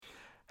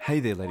Hey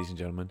there, ladies and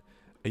gentlemen.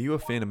 Are you a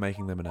fan of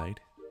making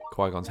lemonade,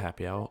 Qui-Gon's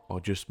Happy Hour, or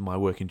just my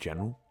work in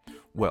general?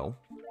 Well,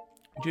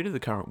 due to the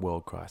current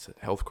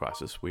health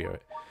crisis, we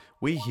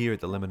here at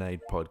the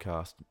Lemonade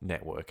Podcast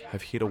Network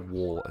have hit a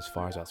wall as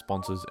far as our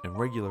sponsors and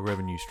regular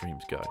revenue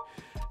streams go.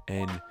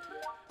 And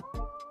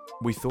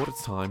we thought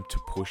it's time to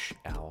push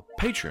our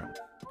Patreon.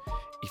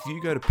 If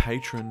you go to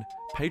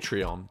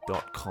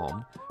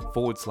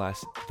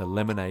patreon.com/The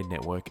Lemonade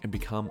Network and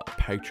become a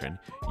patron,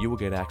 you will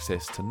get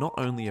access to not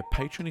only a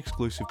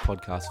patron-exclusive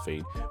podcast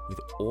feed with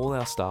all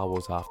our Star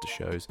Wars after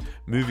shows,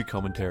 movie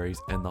commentaries,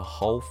 and the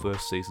whole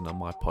first season of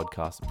my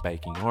podcast,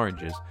 Baking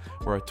Oranges,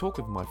 where I talk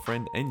with my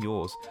friend and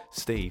yours,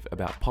 Steve,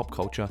 about pop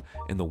culture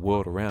and the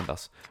world around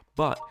us,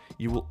 but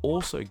you will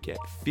also get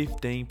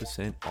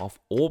 15% off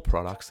all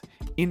products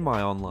in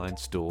my online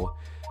store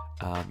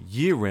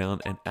year-round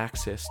and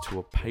access to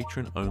a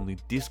patron-only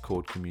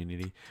Discord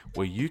community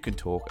where you can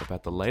talk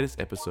about the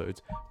latest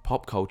episodes,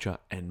 pop culture,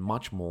 and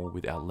much more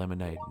with our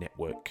Lemonade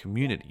Network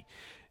community.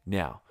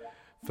 Now,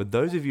 for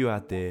those of you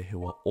out there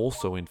who are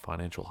also in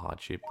financial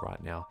hardship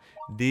right now,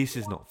 this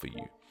is not for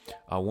you.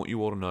 I want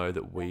you all to know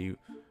that we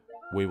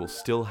will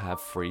still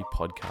have free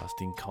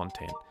podcasting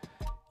content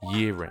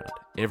year-round.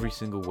 Every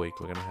single week,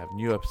 we're going to have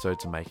new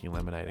episodes of Making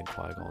Lemonade and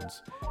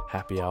Qui-Gon's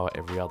Happy Hour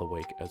every other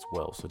week as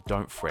well, so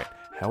don't fret.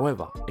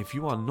 However, if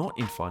you are not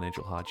in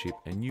financial hardship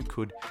and you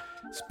could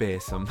spare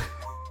some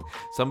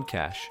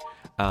cash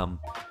and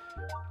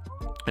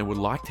would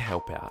like to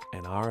help out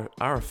and are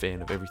a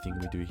fan of everything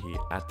we do here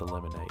at the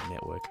Lemonade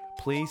Network,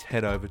 please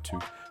head over to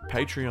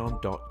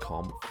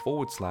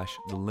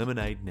patreon.com/The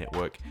Lemonade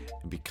Network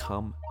and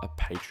become a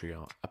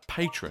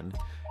patron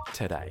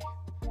today.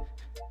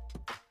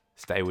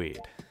 Stay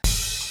weird.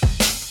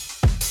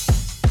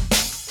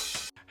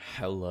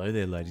 Hello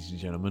there, ladies and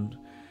gentlemen,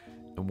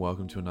 and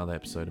welcome to another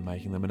episode of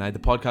Making Lemonade, the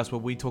podcast where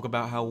we talk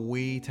about how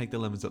we take the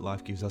lemons that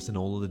life gives us and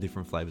all of the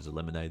different flavors of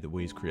lemonade that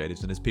we as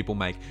creatives and as people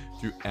make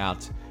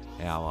throughout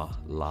our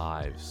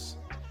lives.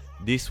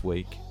 This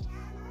week,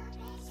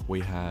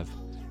 we have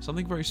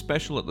something very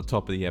special at the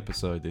top of the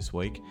episode this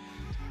week.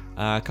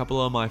 A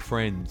couple of my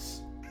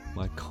friends,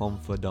 my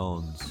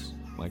confidants,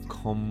 my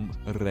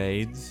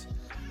comrades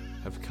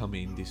have come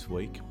in this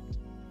week.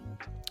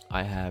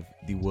 I have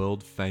the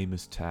world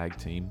famous tag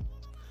team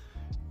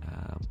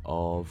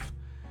of,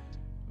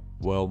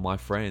 well, my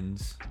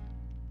friends,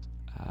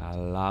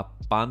 La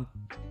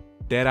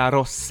Pantera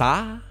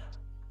Rosa,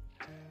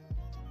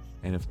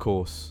 and of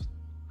course,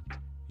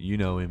 you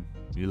know him,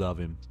 you love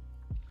him,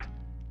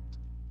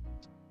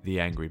 the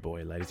Angry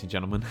Boy, ladies and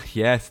gentlemen.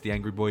 Yes, the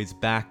Angry Boy is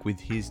back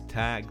with his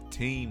tag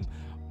team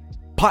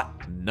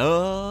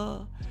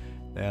partner.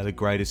 They are the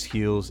greatest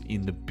heels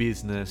in the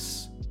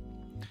business.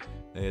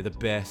 They're the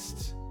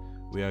best.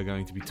 We are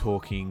going to be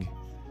talking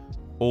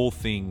all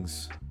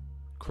things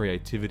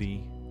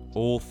creativity,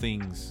 all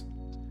things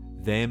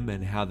them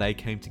and how they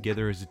came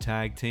together as a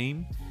tag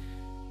team.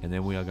 And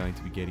then we are going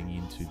to be getting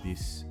into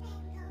this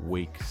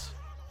week's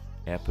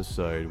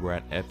episode. We're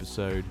at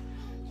episode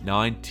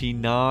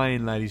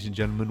 99, ladies and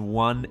gentlemen.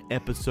 One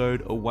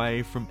episode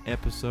away from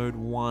episode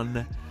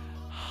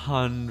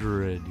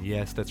 100.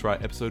 Yes, that's right.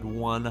 Episode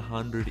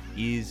 100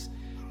 is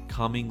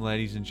coming,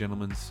 ladies and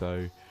gentlemen.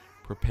 So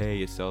prepare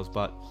yourselves.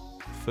 But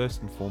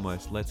first and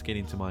foremost, let's get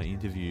into my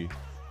interview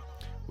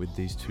with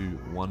these two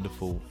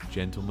wonderful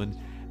gentlemen.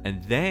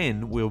 And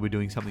then we'll be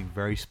doing something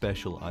very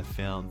special. I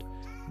found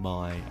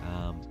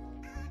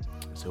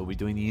so we'll be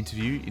doing the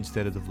interview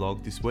instead of the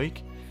vlog this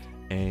week.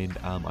 And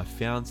I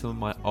found some of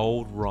my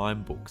old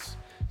rhyme books.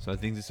 So I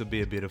think this will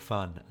be a bit of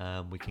fun.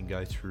 We can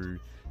go through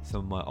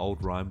some of my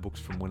old rhyme books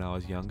from when I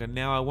was younger.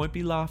 Now, I won't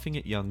be laughing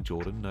at young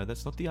Jordan. No,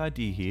 that's not the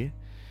idea here.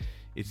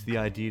 It's the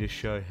idea to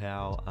show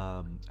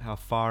how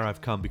far I've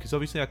come. Because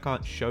obviously I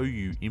can't show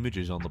you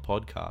images on the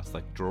podcast,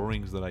 like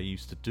drawings that I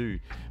used to do.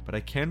 But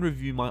I can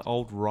review my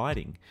old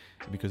writing.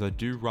 Because I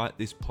do write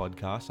this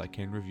podcast, I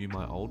can review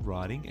my old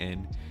writing.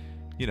 And,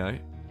 you know,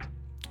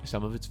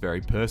 some of it's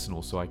very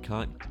personal, so I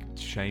can't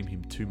shame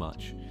him too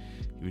much.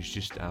 He was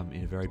just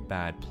in a very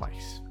bad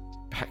place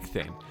back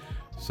then.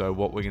 So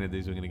what we're going to do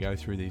is we're going to go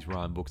through these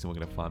rhyme books and we're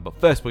going to find. But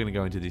first, we're going to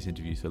go into this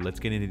interview. So let's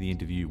get into the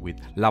interview with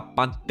La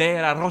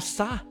Pantera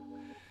Rosa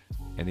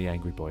and the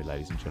Angry Boy,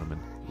 ladies and gentlemen.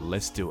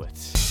 Let's do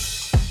it.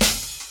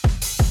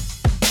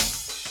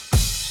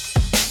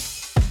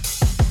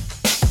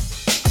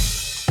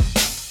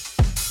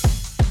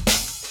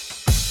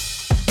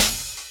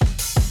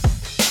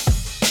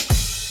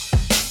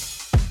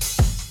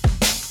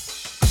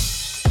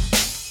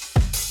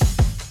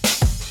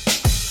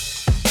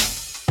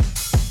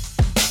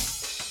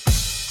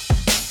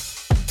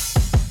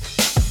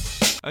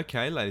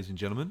 Okay, ladies and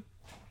gentlemen,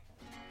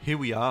 here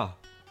we are.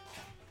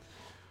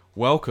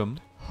 Welcome.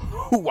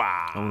 I'm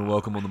going to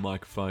welcome on the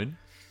microphone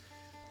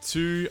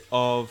two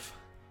of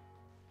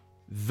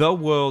the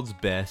world's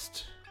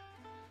best,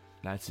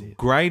 That's it.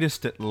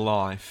 greatest at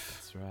life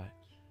That's right.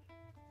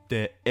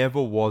 there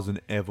ever was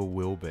and ever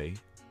will be.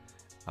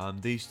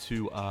 These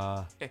two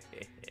are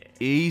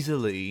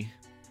easily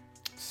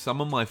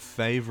some of my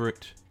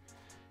favorite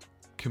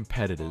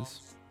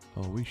competitors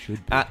Oh, we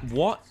should be. At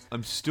what?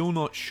 I'm still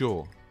not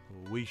sure.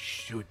 We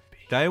should be.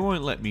 They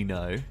won't let me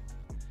know.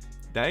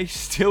 They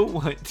still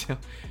won't tell.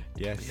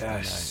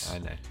 Yes. I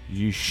know.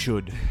 You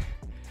should.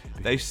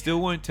 They still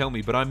won't tell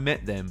me, but I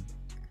met them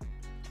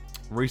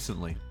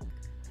recently.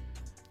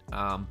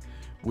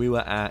 We were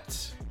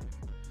at...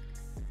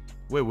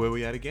 Where were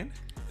we at again?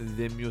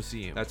 The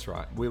museum. That's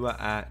right. We were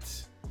at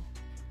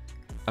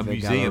a The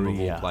museum of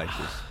Galleria. all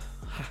places.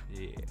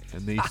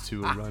 And these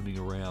two are roaming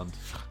around.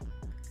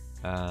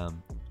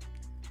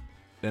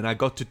 Then I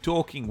got to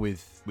talking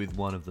with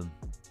one of them.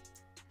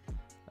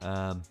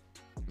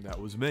 That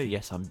was me.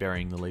 Yes, I'm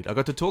burying the lead. I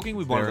got to talking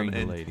with one of them.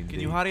 Burying the And lead, can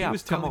indeed. you hurry He up?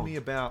 was He was telling telling me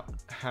about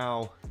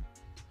how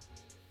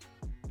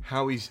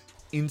he's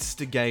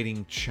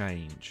instigating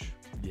change.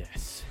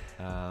 Yes.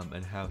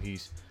 And how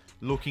he's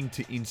looking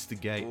to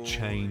instigate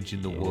change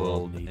in the We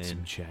world need some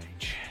and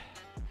change.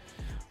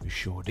 We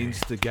sure do.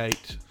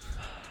 instigate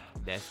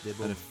That's the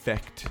an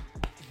effect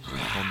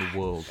on the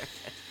world.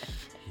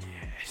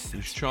 Yes.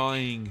 He's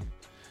trying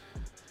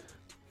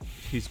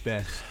his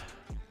best,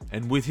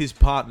 and with his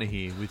partner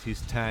here, with his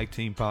tag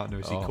team partner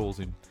as he calls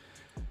him,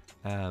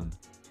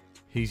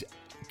 he's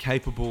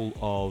capable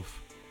of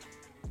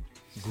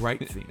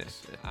great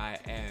things I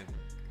am.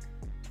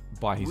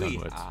 by his own We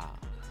words. are.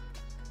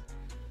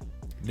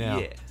 Now,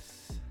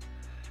 Yes.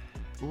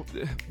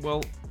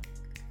 well,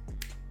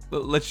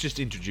 let's just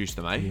introduce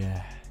them, eh?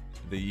 Yeah.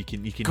 You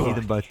can Go hear on.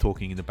 them both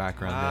talking in the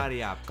background there.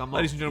 Hurry up. Come on.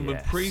 Ladies and gentlemen,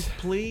 Yes.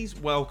 please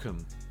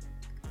welcome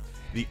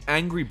the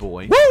Angry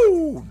Boy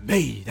Woo!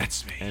 Me.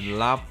 That's me. and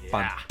La Yeah.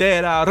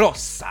 Pantera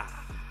Rosa.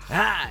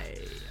 Hi.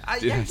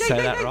 Did I say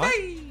that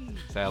right?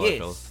 Say hello,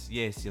 fellas.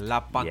 Yes,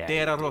 La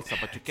Pantera Rosa,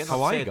 but you cannot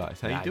How are say you it. guys?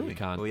 How you doing? You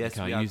can't, Oh, yes, you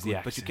can't we are use the good,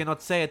 but you accent.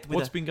 cannot say it with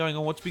What's a been going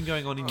on? What's been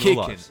going on in your kicking.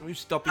 lives? You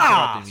stop Ah,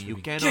 interrupting me. You so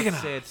we cannot kicking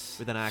say it ass.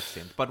 with an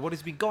accent. But what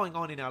has been going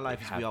on in our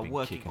life is we have are been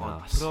working kicking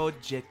on ass.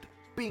 Project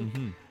Pink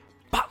Mhm.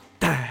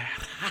 Panther.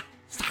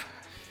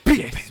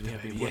 Yes, we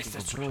have been working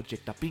on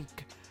Project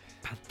Pink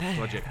Panther.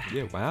 Project.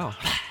 Yeah, wow.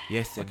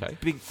 Yes, and Okay.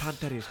 Pink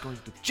Panther is going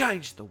to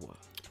change the world.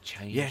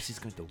 Yes, it's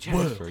going to That's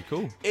change very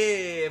cool.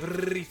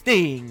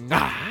 everything.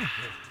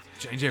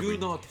 Change Do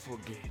not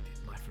forget it,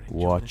 my friend.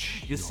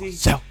 Watch You see,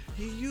 yourself.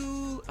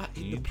 you are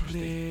in the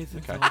Interesting.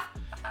 presence Okay.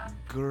 of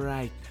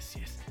greatness.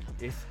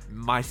 Yes,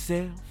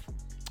 myself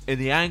and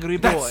the Angry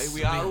Boy. That's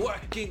We are me.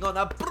 working on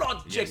a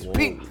project. Yes.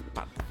 Pink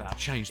Panther.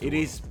 Change the It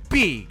world. is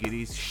big. It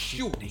is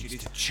huge. needs It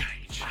is to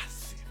change.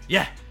 massive.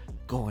 Yeah,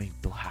 going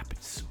to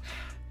happen soon.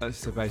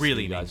 So basically,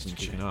 Really you guys needs been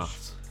to kicking change.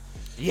 ass.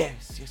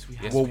 Yes, we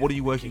have. Well, what are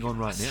you working on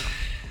right now?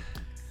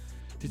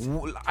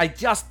 Well, I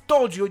just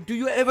told you. Do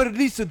you ever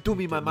listen to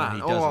me, my man? He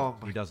doesn't. Oh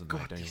my He doesn't.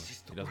 God, mate, don't you this worry.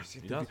 is the He doesn't. worst He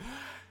interview. doesn't.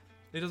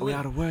 He doesn't. We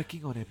are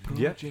working on a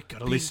project.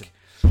 gotta Pink listen.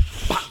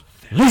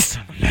 Panther.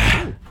 Listen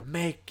now.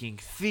 Making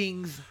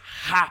things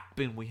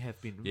happen. We have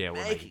been Yeah,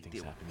 we're making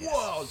things the happen, yes.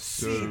 world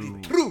So- see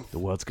the truth. The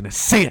world's gonna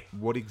see it.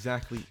 What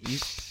exactly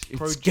is It's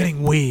Project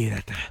getting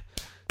weird.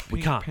 We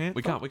Pink can't. Panther?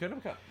 We can't.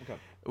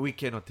 We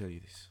cannot tell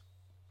you this.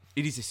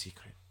 It is a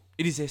secret.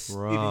 It is a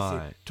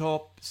Right.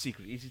 top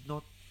secret. Is it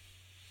not?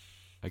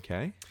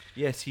 Okay.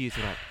 Yes, he is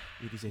right.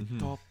 It is a Mhm.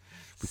 top.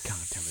 We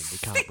can't tell him. We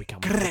can't.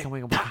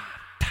 Secret.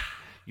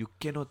 You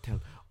cannot tell.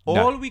 No.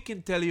 All we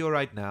can tell you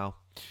right now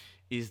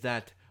is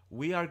that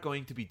we are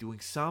going to be doing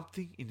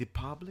something in the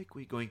public.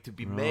 We're going to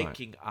be Right.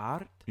 making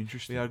art.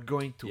 Interesting. We are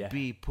going to Yeah.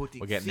 be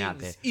putting We're getting out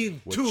things there.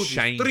 into We're the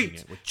changing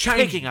streets. it. We're Taking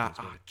changing our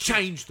things. We're art.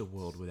 change the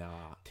world with our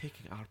art.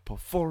 Taking our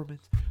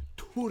performance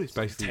to the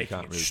Basically, you taking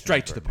can't it really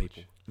straight tell to the very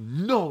people.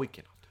 No, we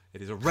cannot.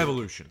 It is a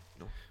revolution.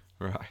 No.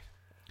 Right.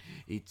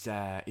 It's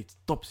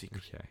top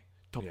secret. Okay.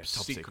 Top, Yeah,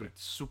 top secret.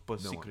 Super No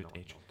one, secret no one,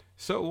 no agent.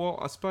 So, well,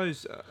 I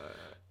suppose.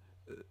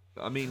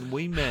 I mean,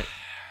 we met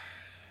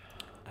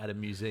at a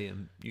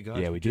museum. You guys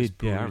Yeah, were we just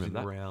did. Yeah, I perusing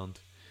remember that. around.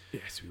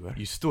 Yes, we were.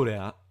 You stood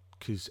out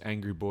because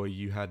Angry Boy,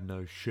 you had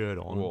no shirt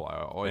on. Well,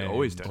 I And-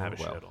 always don't have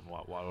a well, shirt on.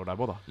 Why would I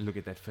bother? Look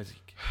at that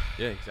physique.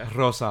 Yeah, exactly.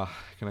 Rosa.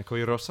 Can I call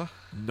you Rosa?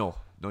 No,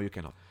 you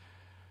cannot.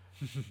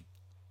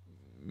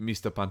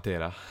 Mr.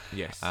 Pantera.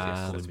 Yes,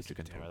 Um, that's Mr. Mr.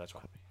 Pantera, that's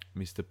right.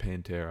 Mr.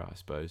 Pantera, I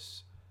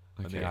suppose.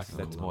 And the Okay, accent,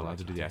 that's more like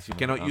to do the yes, you accent.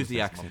 cannot use the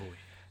That's my accent. boy.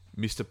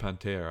 Mr.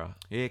 Pantera,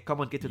 Yeah,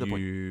 come on, get to the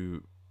point.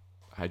 you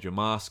had your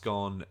mask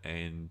on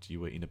and you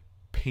were in a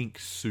pink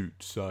suit,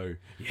 so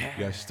Yeah,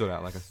 you guys stood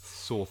out like a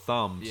sore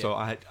thumb. So Yeah.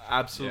 I had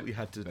absolutely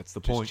had to That's the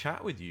just point.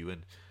 chat with you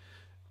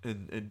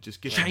and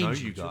just get to know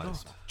Changing you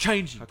guys.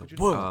 Changing the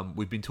world.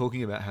 We've been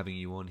talking about having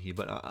you on here,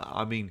 but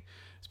I mean,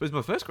 I suppose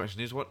my first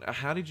question is,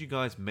 how did you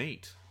guys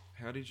meet?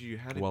 How did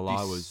Well,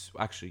 I this was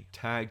actually.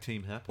 tag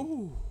team happen?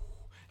 Ooh,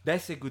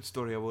 that's a good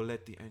story. I will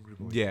let the angry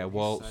boy. Yeah, tell his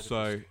well, side of the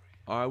so story.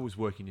 I was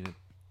working in a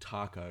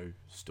taco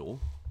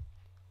store,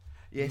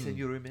 yes, and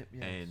you remember,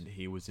 yes. and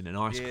he was in an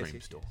ice Yes, cream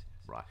yes, store. yes.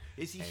 Right.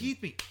 Yes, he and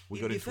hit me. We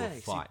in got the into a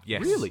face. fight. He,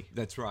 Yes. Really?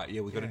 That's right.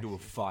 Yeah, we got into a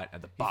fight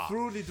at the he bar.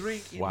 threw the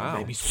drink in Wow. my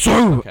Made me face.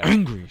 so Okay.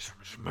 angry. It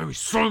made me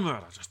so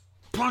mad. I just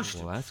punched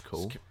Well, him. that's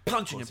cool.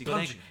 Punching Once and he got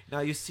punching.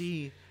 Now you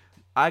see,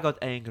 I got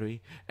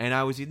angry, and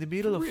I was in the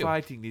middle of real?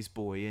 fighting this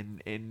boy,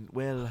 and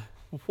well,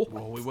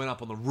 Well, we went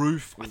up on the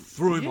roof. I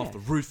threw him off the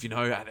roof, and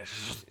it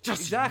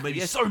just Exactly. made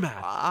me Yes. so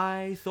mad.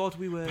 I thought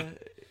we were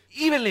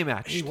evenly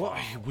matched. We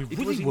It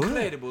really was were.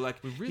 incredible. Like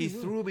really he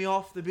were. threw me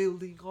off the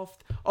building,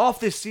 off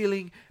the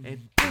ceiling,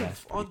 and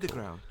poof, on the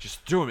ground.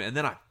 Just threw him, and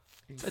then I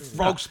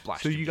frog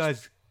splashed. So him. you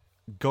guys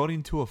got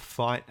into a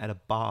fight at a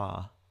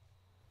bar.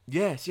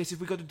 Yes. If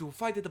we got into a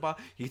fight at the bar,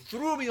 he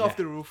threw me off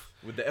the roof.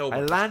 with the elbow.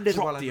 I landed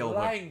Dropped while the I'm elbow.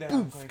 lying down.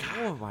 Boom. Going,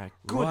 oh my Right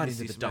goodness,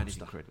 into this the man is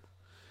dumpster. incredible.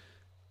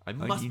 I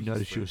Like, must you be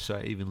noticed his you were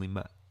friend. so evenly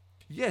matched.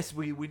 Yes,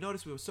 we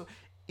noticed we were so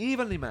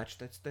evenly matched.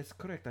 That's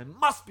correct. I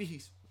must be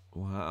his.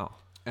 Wow.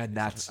 And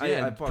that's I and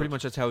apologize. pretty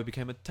much that's how we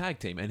became a tag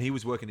team. And he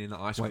was working in the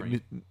ice Wait,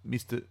 cream.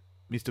 Mr.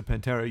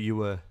 Pantera, you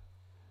were.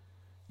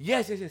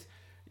 Yes.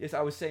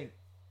 I was saying.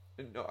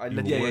 No, I You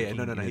let were you Yeah.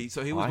 working No. in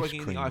So he was ice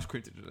working in the cream ice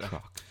cream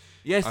truck.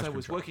 Yes, Ice I cream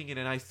was truck. working in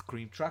an ice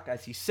cream truck,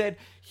 as he said.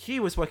 He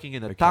was working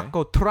in a Okay.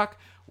 taco truck.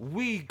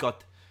 We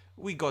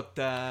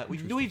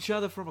knew each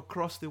other from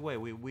across the way.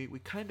 We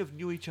kind of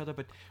knew each other,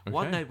 but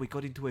one Okay. night we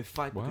got into a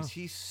fight Wow. because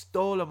he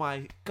stole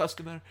my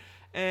customer,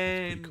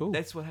 and cool.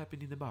 that's what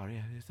happened in the bar.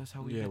 Yeah, that's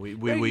how we. Yeah, met. we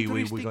Very got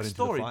interesting into the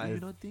story. fight. Do you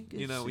not think?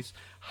 You know, it's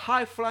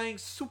high flying,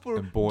 super.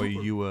 And boy,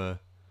 duper- you were.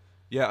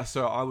 Yeah,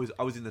 so I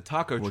was in the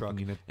taco Working truck,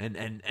 in a and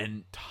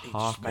it just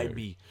taco made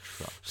me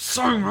truck.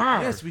 so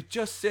mad. Yes, we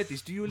just said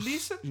this. Do you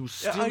listen? He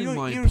was Are stealing your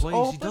my ears place. He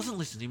open? doesn't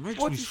listen. He makes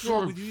What me is so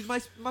wrong with you? You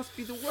must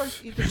be the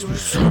worst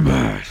interviewer.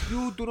 mad.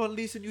 You do not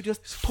listen. You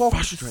just talk to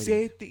frustrating.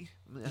 say things.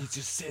 He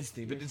just says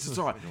things, but it's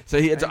alright. So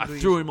I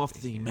threw him off the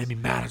thing. He made me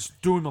mad. I just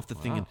threw him off the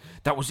thing, and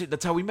that was it.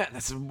 That's how we met.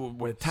 That's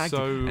we're tagged,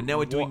 So, and now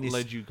we're doing what this.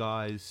 led you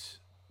guys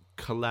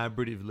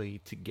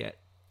collaboratively to get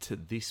to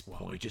this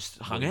point? we just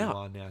where hung you out.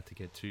 are now to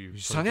get to. We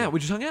just hung out. We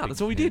just hung out. That's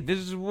all we did. This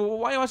is,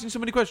 why are you asking so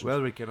many questions?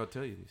 Well, we cannot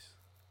tell you this.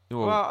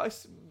 Well,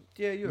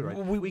 Yeah, you're right.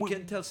 We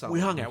can tell some. We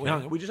hung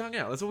out. We just hung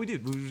out. That's all we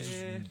did. We just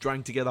Yeah.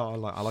 drank together.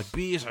 I like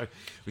beer, so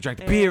we drank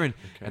the beer, and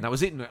that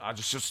was it. And I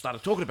just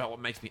started talking about what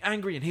makes me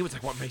angry, and he was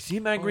like, "What makes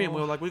him angry?" And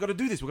we were like, "We got to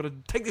do this. We got to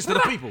take this to the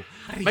people.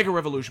 Make a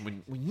revolution.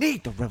 We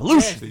need the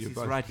revolution. Yes, this is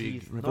both right. big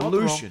He's not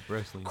revolution.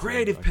 wrestling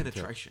Creative fans, I can tell.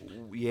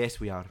 penetration." Yes,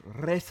 we are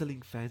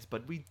wrestling fans,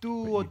 but we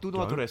do But or you do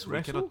not don't wrestle. We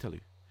wrestle? cannot tell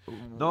you.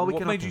 No, we what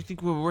cannot. made tell you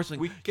think we were wrestling?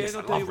 We Yes,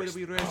 cannot I tell you love whether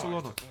we wrestling.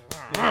 wrestle or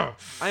not.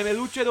 I'm a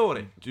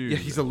luchador. Dude, Yeah,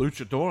 he's a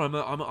luchador. I'm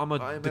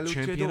I am the a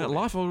champion luchador. at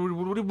life.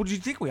 What do you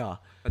think we are?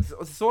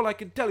 That's all I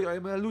can tell you.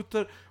 I'm a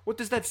luchador. What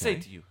does that say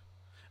Okay. to you?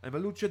 I'm a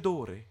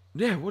luchador.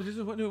 Yeah, what do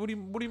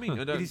you mean?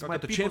 It is I my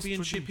got the people's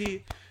championship tradition.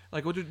 here.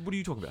 Like, what are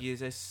you talking about? He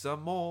is a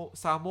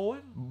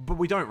Samoan. But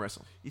we don't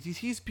wrestle. It is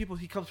his people.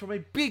 He comes from a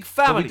big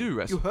family. do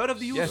wrestle. You heard of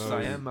the Yes, Usos?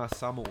 I am a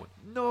Samoan.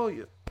 No,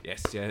 you.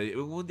 Yes, yeah.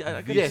 Well,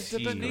 I Yes, don't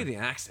he- need the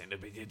accent.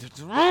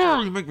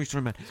 You make me so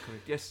mad.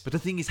 Yes. But the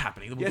thing is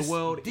happening. Yes, The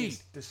world indeed.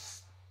 is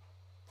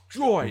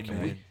destroyed, We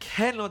man.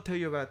 cannot tell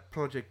you about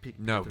Project Pink.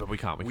 No, but we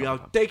can't. We are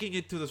taking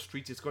it to the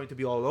streets. It's going to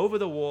be all over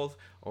the walls,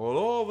 all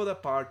over the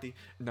party,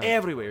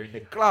 everywhere, in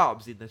the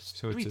clubs, in the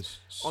So streets.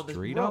 it's a on the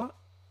street road. art?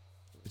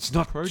 It's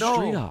not No,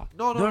 street art.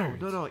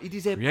 no. It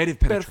is a Creative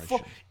penetration.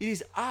 It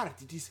is art.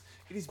 It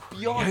is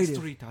beyond Creative.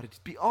 street art. It's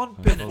beyond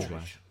I penetration.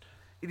 apologize.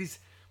 It is.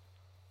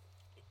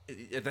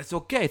 That's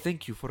okay.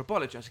 Thank you for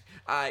apologizing.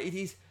 It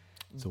is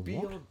It's a what?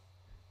 beyond.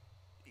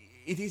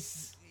 It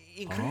is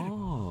incredible.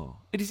 Oh,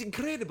 It is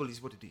incredible,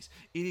 is what it is.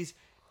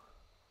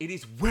 It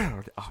is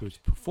world so art. it's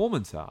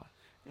performance art.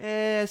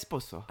 I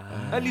suppose so.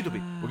 A little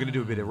bit. We're gonna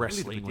do a bit of little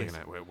wrestling.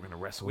 bit, We're gonna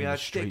wrestle We in are the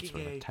streets. taking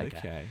We're gonna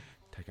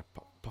a- take a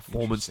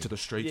performance to the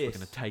streets. Yes. We're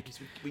gonna take. Yes,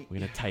 We're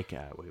gonna take.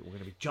 We're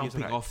gonna be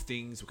jumping right. off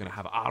things. We're gonna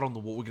have art on the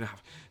wall. We're gonna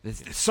have.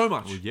 There's so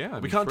much. Well, yeah,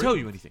 I'm we can't tell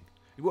intrigued. you anything.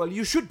 Well,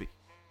 you should be.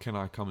 Can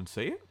I come and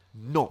see it?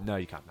 No, No,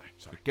 you can't. No,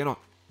 sorry. you cannot.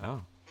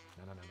 Oh,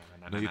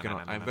 No, you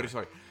cannot. I'm very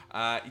sorry.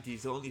 It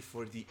is only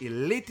for the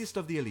elitist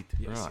of the elite.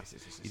 Yes, Right.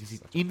 yes. It is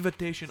an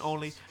invitation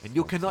only, and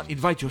you cannot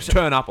invite yourself.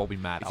 Turn up, I'll be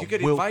mad. If I you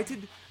get will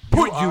invited,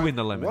 put you are in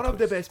the lemon One of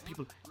the twist. best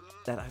people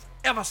that I've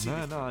ever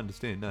seen. no, I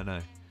understand. No.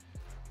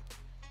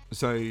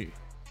 So,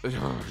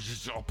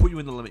 I'll put you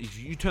in the limit. If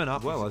you turn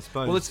up, well, I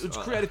suppose. well, it's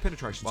creative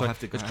penetration. I'll So have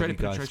to it's have creative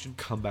you guys penetration.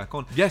 come back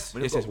on. Yes,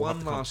 We've yes, got yes. We'll one have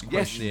to come. last Yes,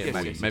 question. yes, Yes,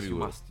 maybe, yes, maybe you we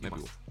will. must, you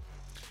Maybe must.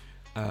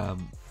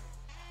 we'll.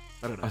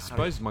 I don't know. I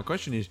suppose my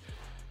question is,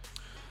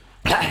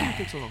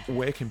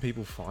 where can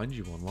people find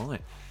you online?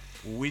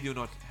 we do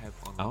not have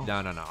on. Oh. No,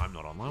 I'm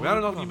not online. We are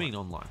not What do you online. mean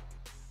online?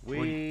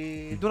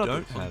 We do not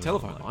don't on have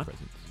telephone an line.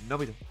 presence. No,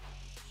 we don't.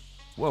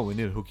 Well, we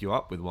need to hook you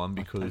up with one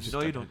because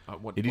No, you don't.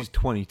 it is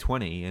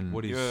 2020 and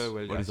What is Yeah, well,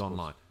 what yeah, is I suppose.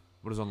 online?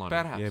 What is online?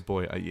 Perhaps. yeah,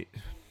 boy.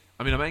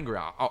 I mean, I'm angry.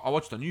 I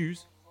watched the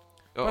news.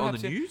 On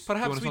Perhaps, the yeah. news?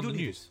 Perhaps You want us we on do the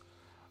need news.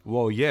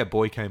 Well, yeah,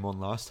 boy came on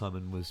last time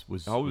and was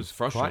I was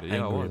frustrated. quite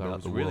Yeah, I angry was. I about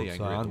was the really world,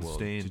 so angry I at the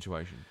world understand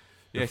situation.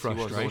 the Yes, he was.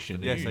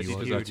 frustration. Yes, you I use did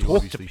because hear I it. do Talk to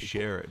obviously people.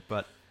 share it,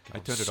 but I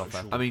turned it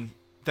off. I mean,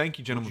 thank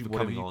you, gentlemen, for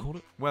Whatever coming you on. call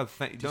it. Well,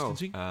 thank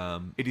Distancing?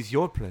 It is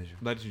your pleasure.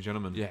 ladies and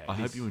gentlemen. Yeah, I it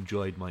hope is. you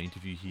enjoyed my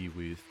interview here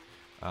with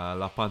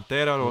La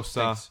Pantera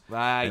Rosa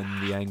Right.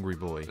 and the Angry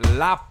Boy.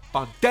 La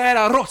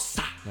Pantera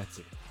Rosa. That's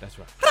it. That's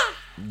right.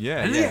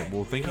 Yeah.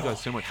 Well, thank you guys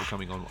so much for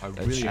coming on. I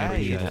really shame.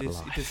 appreciate Hey, it.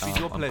 It is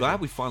your I'm pleasure.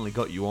 glad we finally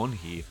got you on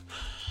here.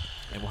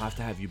 and we'll have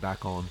to have you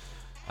back on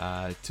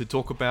to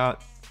talk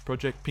about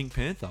Project Pink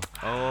Panther.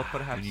 Oh,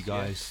 perhaps When you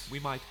guys, we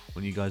might.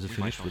 when you guys are We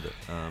finished might with it,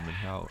 and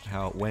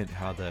how it went,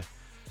 how the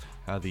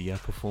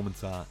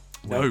performance art.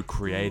 No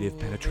creative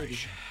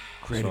penetration.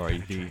 Creative Sorry,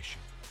 penetration.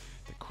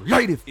 The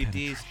creative It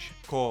penetration. is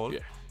called. Yeah,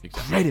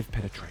 exactly. Creative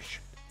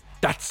penetration.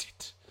 That's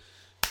it.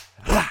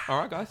 All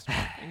right, guys.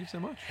 Thank you so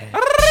much.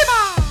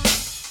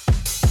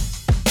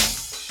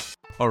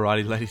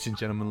 Alrighty, ladies and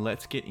gentlemen,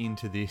 let's get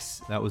into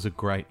this. That was a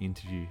great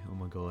interview. Oh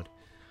my god,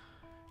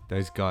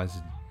 those guys,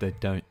 they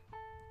don't.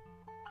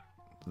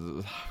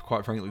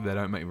 Quite frankly, they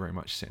don't make very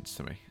much sense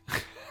to me.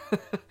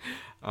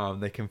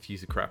 They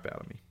confuse the crap out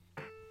of me.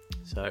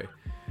 So,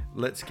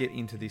 let's get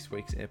into this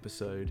week's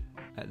episode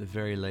at the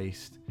very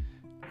least,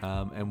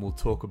 and we'll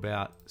talk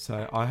about.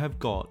 So, I have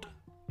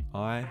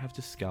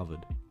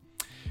discovered.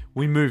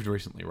 We moved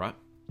recently, right?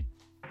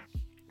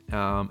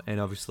 And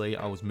obviously,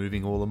 I was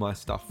moving all of my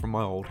stuff from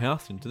my old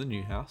house into the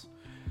new house.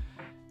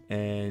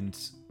 And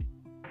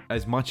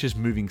as much as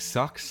moving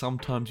sucks,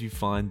 sometimes you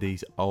find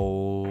these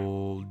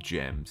old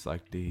gems,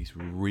 like these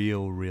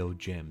real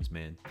gems,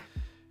 man.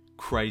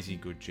 Crazy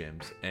good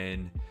gems.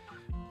 And,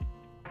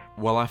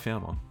 well, I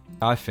found one.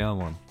 I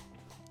found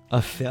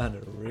a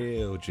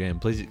real gem.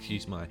 Please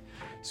excuse my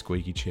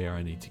squeaky chair.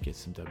 I need to get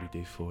some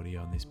WD-40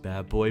 on this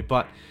bad boy.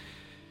 But,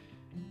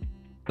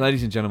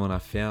 ladies and gentlemen, I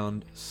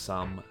found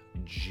some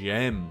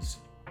gems.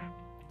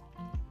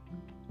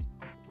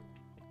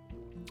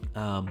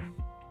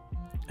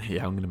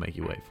 Yeah, I'm gonna make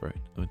you wait for it.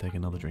 I'm gonna take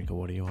another drink of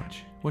water. You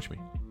watch me.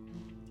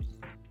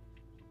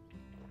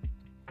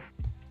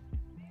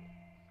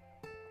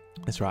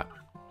 That's right.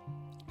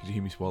 Could you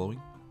hear me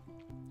swallowing?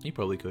 You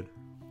probably could.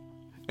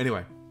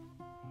 Anyway,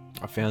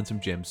 I found some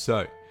gems.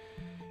 So,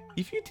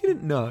 if you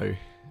didn't know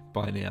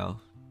by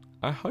now,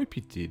 I hope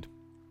you did.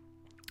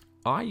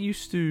 I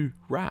used to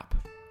rap.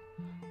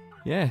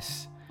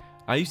 Yes.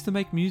 I used to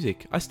make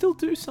music. I still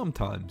do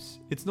sometimes.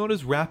 It's not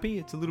as rappy,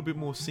 it's a little bit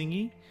more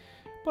singy,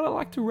 but I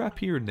like to rap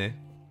here and there.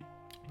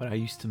 But I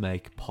used to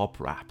make pop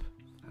rap.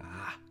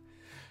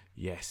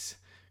 Yes.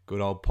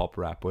 Good old pop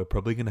rap. I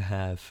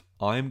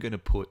am going to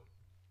put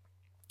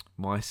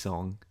my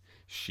song,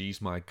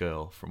 She's My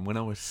Girl, from when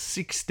I was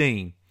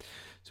 16.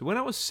 So when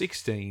I was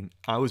 16,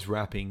 I was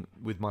rapping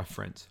with my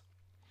friends.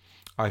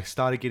 I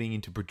started getting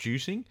into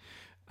producing.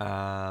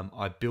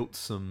 I built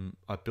some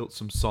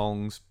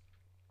songs.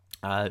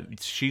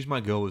 She's My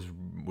Girl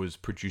was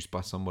produced by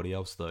somebody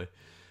else though,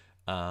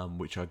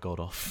 which I got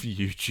off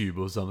YouTube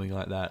or something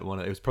like that.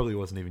 It probably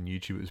wasn't even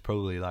YouTube. It was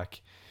probably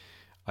like,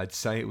 I'd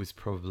say it was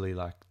probably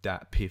like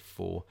DatPiff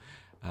or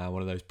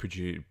one of those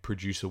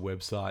producer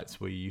websites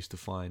where you used to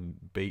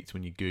find beats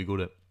when you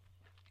Googled it.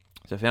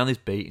 So I found this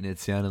beat and it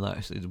sounded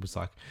like, it was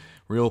like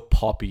real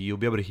poppy. You'll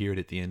be able to hear it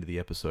at the end of the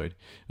episode.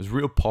 It was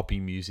real poppy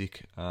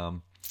music.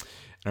 And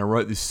I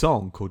wrote this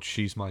song called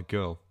She's My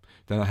Girl.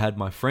 Then I had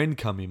my friend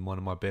come in, one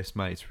of my best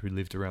mates who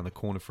lived around the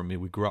corner from me.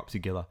 We grew up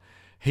together.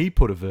 He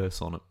put a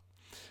verse on it.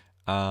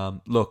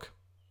 Look,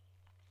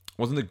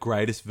 wasn't the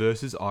greatest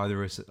verses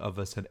either of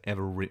us had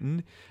ever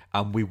written.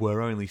 We were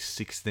only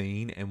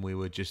 16 and we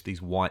were just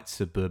these white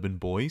suburban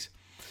boys.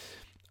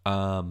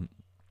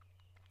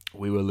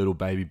 We were little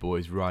baby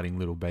boys writing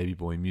little baby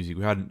boy music.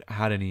 We hadn't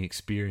had any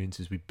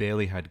experiences. We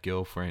barely had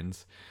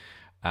girlfriends.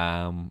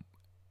 And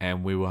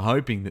we were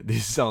hoping that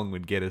this song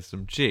would get us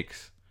some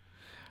chicks.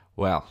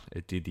 Well,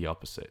 it did the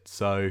opposite.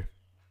 So,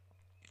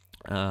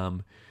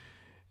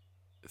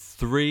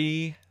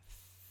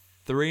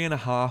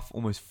 3.5,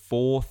 almost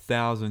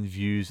 4,000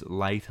 views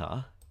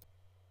later.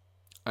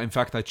 In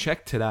fact, I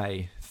checked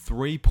today,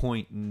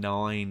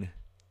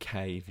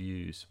 3.9k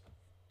views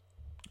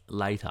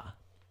later.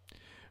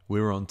 We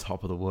were on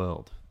top of the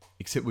world,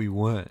 except we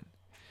weren't.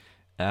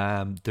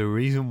 The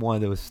reason why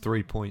there was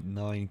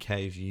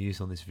 3.9k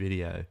views on this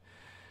video,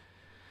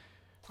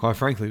 quite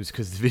frankly, was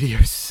because the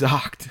video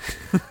sucked.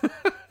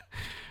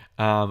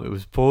 It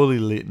was poorly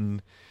lit.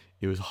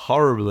 It was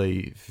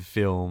horribly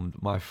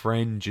filmed. My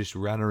friend just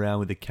ran around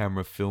with the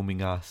camera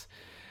filming us,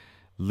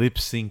 lip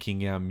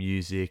syncing our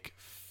music.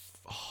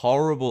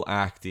 Horrible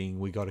acting.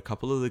 We got a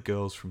couple of the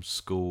girls from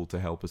school to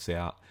help us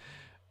out.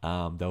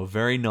 They were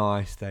very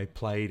nice. They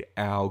played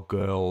our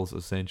girls,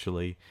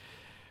 essentially.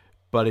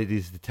 But it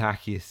is the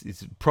tackiest.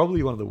 It's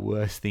probably one of the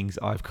worst things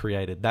I've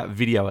created. That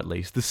video, at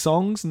least. The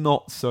song's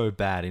not so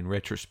bad in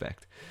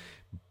retrospect.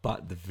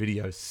 But the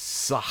video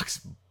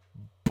sucks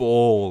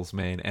balls,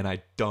 man. And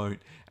I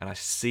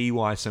see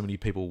why so many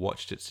people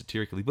watched it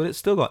satirically. But it's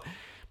still got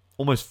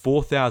almost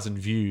 4,000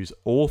 views.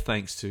 All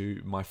thanks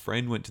to my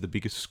friend went to the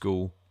biggest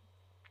school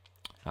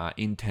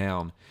in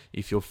town.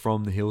 If you're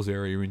from the Hills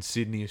area in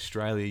Sydney,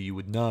 Australia, you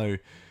would know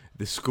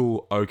the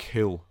school, Oak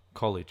Hill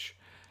College.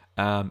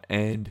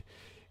 And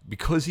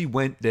because he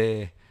went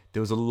there, there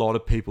was a lot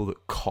of people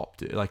that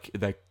copped it, like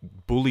they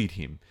bullied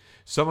him.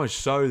 So much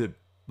so that,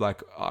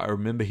 like, I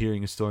remember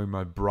hearing a story.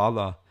 My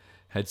brother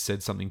had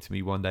said something to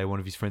me one day. One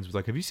of his friends was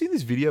like, "Have you seen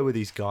this video where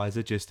these guys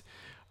are just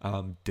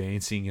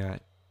dancing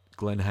at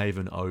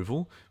Glenhaven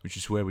Oval, which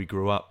is where we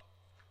grew up,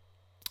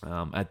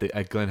 at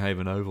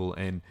Glenhaven Oval?"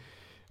 And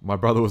my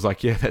brother was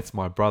like, yeah, that's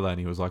my brother. And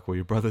he was like, well,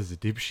 your brother's a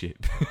dipshit.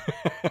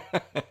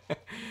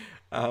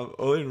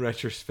 All in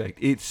retrospect,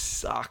 it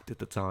sucked at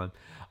the time.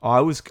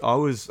 I was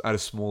at a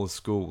smaller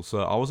school, so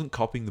I wasn't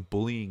copying the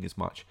bullying as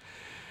much.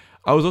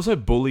 I was also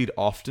bullied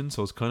often,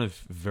 so I was kind of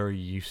very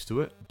used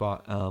to it.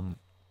 But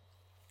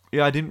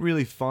yeah, I didn't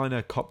really find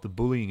I copped the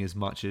bullying as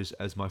much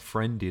as my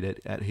friend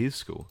did at his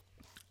school.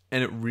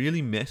 And it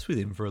really messed with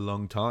him for a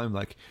long time.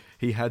 Like,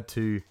 he had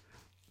to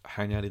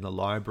hang out in the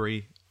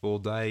library all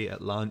day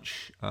at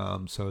lunch,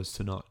 so as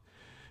to not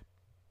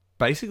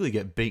basically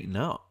get beaten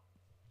up.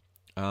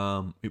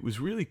 It was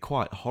really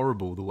quite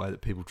horrible the way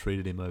that people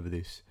treated him over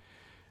this.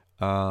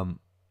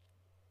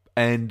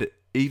 And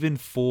even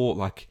for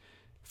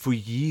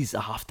years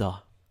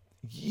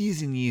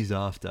and years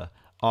after,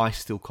 I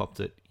still copped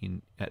it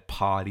at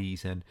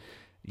parties, and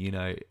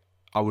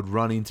I would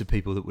run into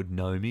people that would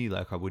know me.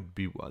 Like, I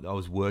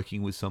was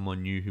working with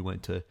someone new who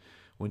went to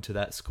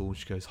that school, and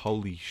she goes,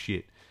 "Holy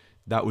shit,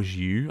 that was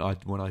you."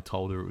 When I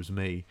told her it was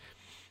me.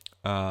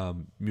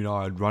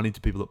 I'd run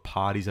into people at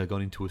parties. I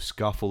got into a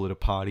scuffle at a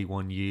party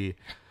one year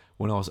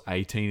when I was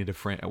 18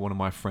 at one of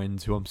my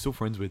friends who I'm still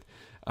friends with,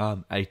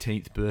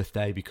 18th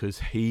birthday, because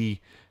he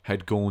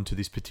had gone to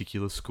this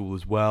particular school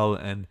as well,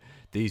 and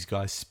these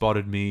guys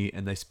spotted me,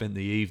 and they spent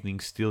the evening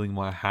stealing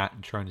my hat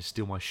and trying to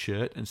steal my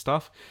shirt and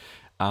stuff,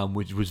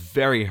 which was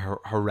very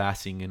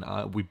harassing,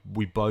 and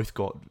we both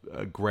got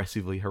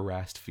aggressively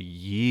harassed for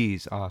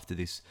years after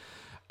this.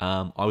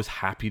 I was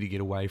happy to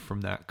get away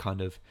from that kind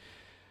of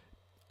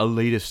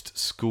elitist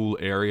school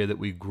area that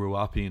we grew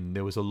up in.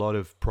 There was a lot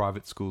of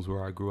private schools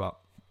where I grew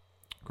up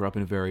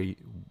in a very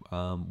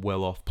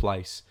well-off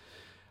place,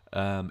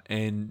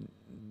 and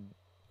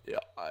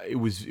it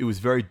was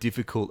very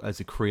difficult as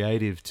a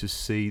creative to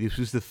see. This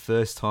was the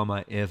first time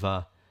I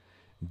ever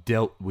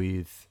dealt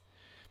with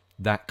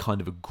that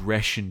kind of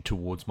aggression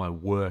towards my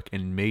work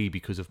and me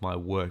because of my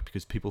work,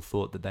 because people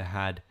thought that they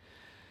had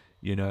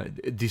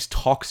this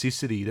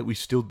toxicity that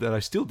I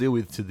still deal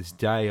with to this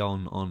day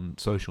on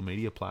social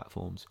media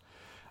platforms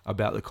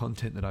about the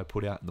content that I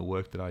put out and the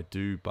work that I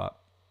do. But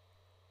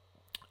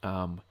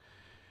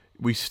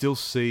we still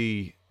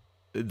see,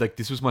 like,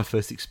 this was my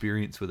first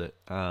experience with it,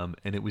 and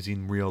it was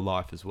in real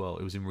life as well.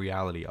 It was in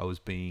reality. I was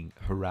being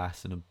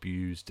harassed and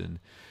abused and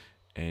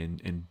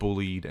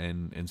bullied,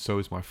 and so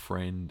was my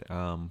friend,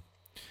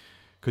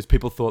 because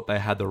people thought they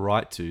had the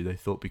right to. They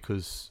thought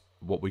because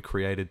what we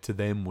created to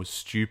them was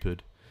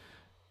stupid,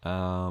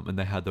 and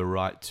they had the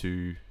right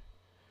to,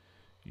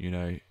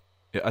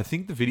 I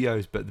think the video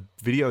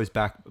is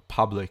back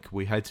public.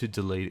 We had to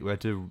delete it. We had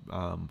to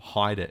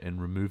hide it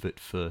and remove it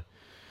for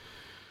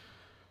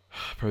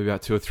probably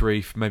about 2 or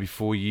 3, maybe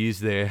 4 years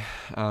there,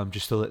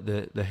 just to let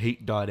the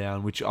heat die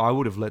down, which I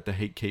would have let the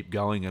heat keep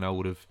going, and I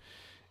would have,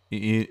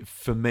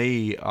 for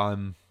me,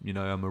 I'm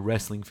a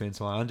wrestling fan,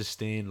 so I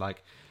understand,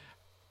 like,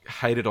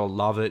 hate it or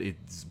love it,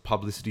 it's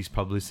publicity's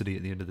publicity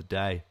at the end of the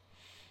day.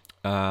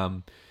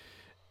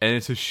 And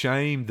it's a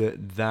shame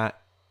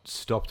that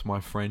stopped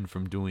my friend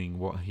from doing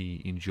what he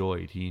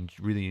enjoyed. He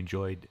really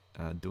enjoyed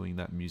doing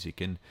that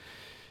music, and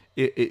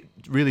it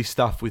really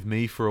stuffed with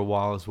me for a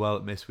while as well.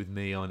 It messed with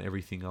me on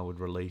everything I would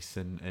release,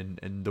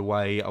 and the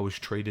way I was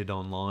treated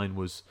online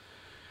was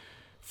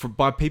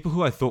by people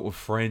who I thought were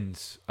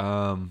friends.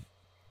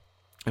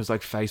 It was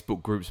like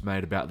Facebook groups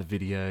made about the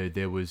video.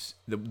 There was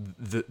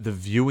the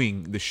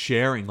viewing, the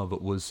sharing of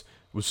it was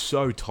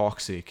so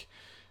toxic.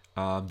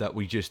 That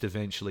we just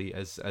eventually,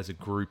 as a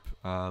group,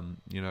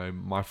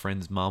 my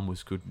friend's mum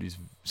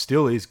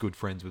still is good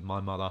friends with my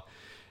mother,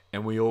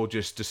 and we all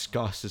just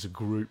discussed as a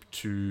group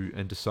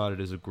decided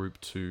as a group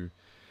to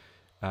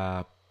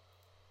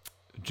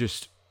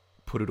just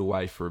put it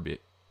away for a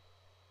bit.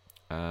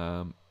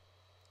 I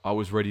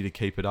was ready to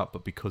keep it up,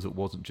 but because it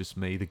wasn't just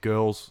me, the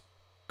girls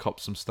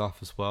copped some stuff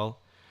as well.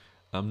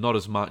 Not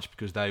as much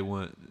because they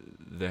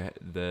weren't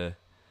the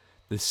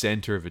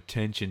center of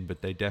attention,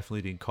 but they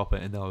definitely didn't cop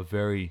it, and they were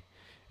very,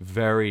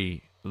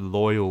 very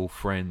loyal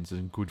friends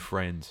and good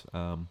friends.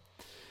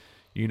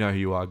 You know who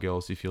you are,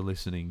 girls, if you're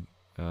listening.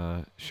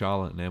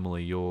 Charlotte and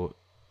Emily, you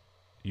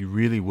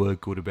really were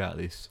good about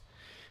this.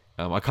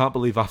 I can't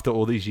believe after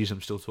all these years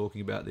I'm still talking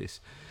about this.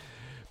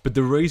 But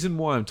the reason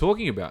why I'm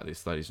talking about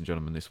this, ladies and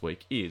gentlemen, this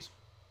week is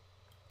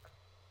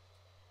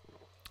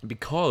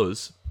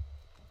because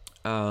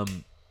I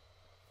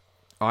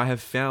have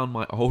found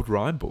my old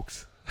rhyme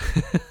books.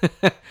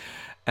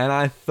 And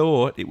I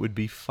thought it would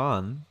be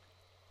fun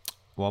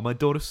while my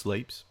daughter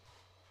sleeps.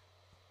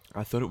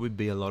 I thought it would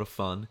be a lot of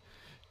fun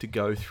to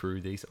go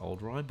through these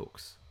old rhyme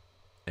books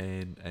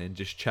and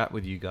just chat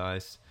with you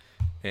guys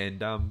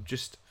and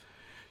just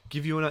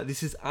give you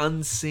this is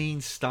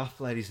unseen stuff,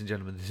 ladies and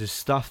gentlemen. This is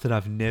stuff that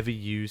I've never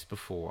used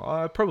before.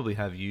 I probably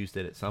have used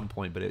it at some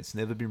point, but it's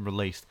never been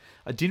released.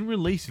 I didn't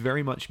release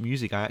very much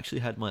music. I actually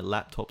had my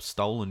laptop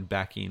stolen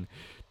back in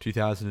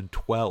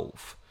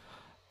 2012.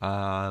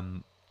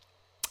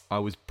 I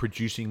was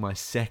producing my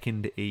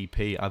second EP.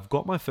 I've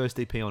got my first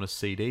EP on a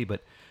CD,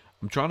 but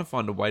I'm trying to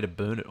find a way to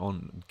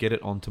get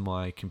it onto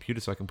my computer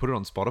so I can put it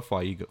on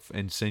Spotify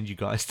and send you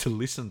guys to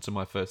listen to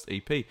my first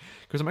EP,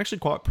 because I'm actually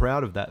quite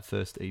proud of that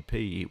first EP.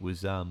 It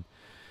was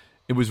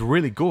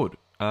really good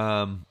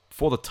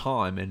for the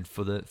time and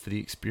for the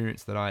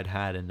experience that I had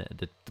had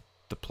and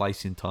the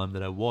place in time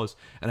that I was.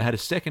 And I had a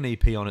second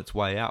EP on its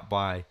way out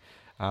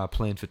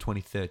planned for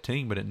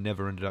 2013, but it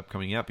never ended up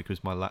coming out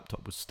because my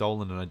laptop was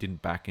stolen and I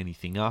didn't back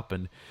anything up,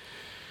 and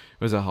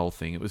it was a whole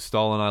thing. It was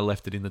stolen. I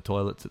left it in the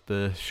toilets at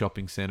the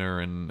shopping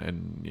center,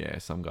 and yeah,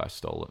 some guy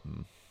stole it,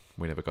 and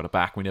we never got it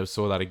back. We never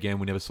saw that again.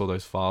 We never saw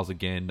those files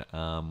again.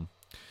 And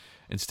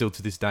still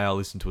to this day, I'll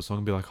listen to a song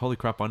and be like, holy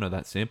crap, I know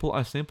that sample.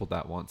 I sampled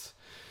that once.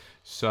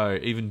 So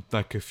even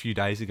like a few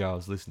days ago, I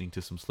was listening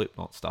to some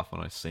Slipknot stuff,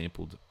 and I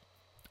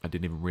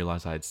didn't even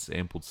realize I had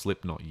sampled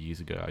Slipknot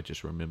years ago. I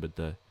just remembered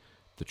the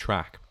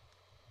track.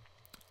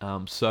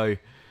 So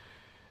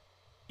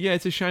yeah,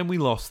 it's a shame we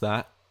lost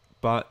that,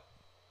 but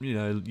you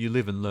know, you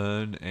live and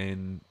learn,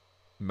 and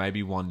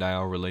maybe one day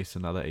I'll release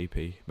another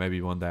EP.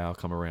 Maybe one day I'll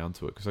come around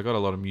to it, because I got a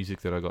lot of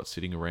music that I got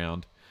sitting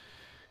around.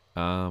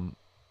 And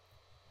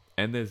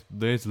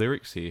there's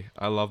lyrics here.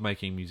 I love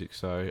making music,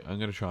 so I'm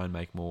going to try and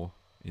make more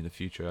in the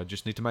future. I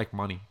just need to make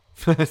money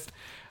first.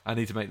 I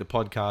need to make the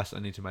podcast. I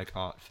need to make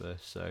art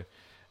first. So,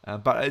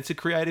 but it's a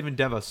creative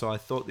endeavor. So I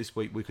thought this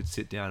week we could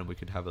sit down and we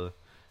could have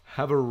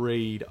a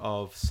read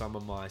of some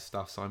of my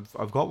stuff. So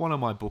I've got one of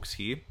my books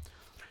here.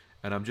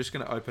 And I'm just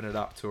going to open it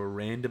up to a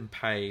random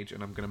page,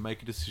 and I'm going to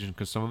make a decision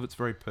because some of it's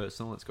very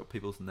personal. It's got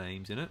people's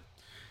names in it.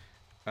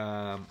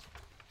 But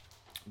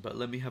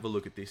let me have a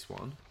look at this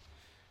one.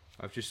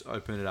 I've just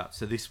opened it up.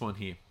 So this one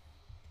here.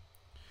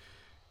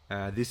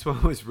 This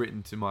one was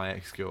written to my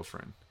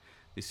ex-girlfriend.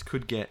 This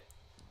could get...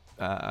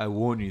 I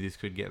warn you, this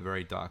could get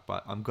very dark.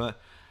 But I'm going...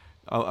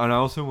 And I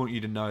also want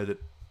you to know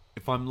that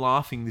if I'm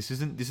laughing, this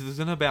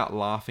isn't about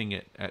laughing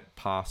at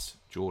past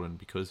Jordan,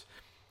 because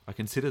I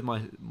consider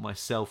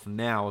myself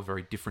now a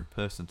very different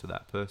person to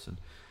that person.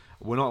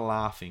 We're not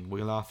laughing.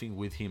 We're laughing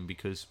with him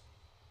because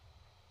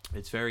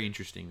it's very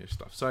interesting, this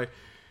stuff. So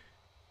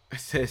it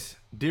says,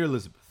 Dear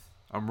Elizabeth,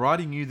 I'm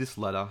writing you this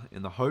letter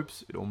in the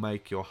hopes it will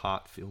make your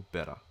heart feel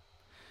better.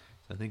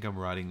 So I think I'm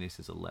writing this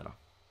as a letter.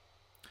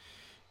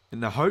 In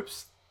the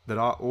hopes that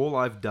all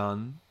I've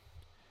done,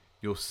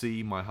 you'll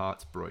see my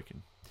heart's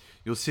broken.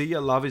 You'll see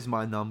your love is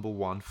my number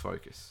one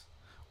focus.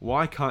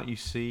 Why can't you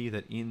see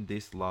that in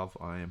this love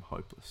I am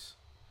hopeless?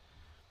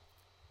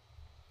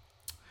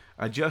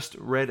 I just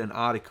read an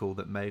article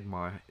that made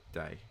my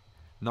day.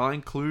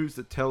 9 clues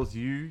that tells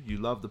you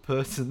love the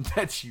person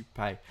that you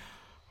pay.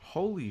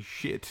 Holy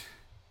shit.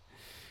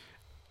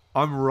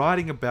 I'm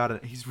writing about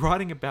it. He's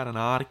writing about an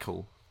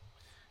article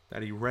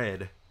that he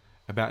read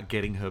about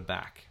getting her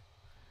back.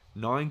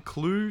 9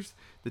 clues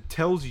that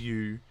tells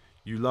you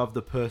love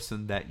the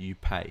person that you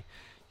pay.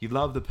 You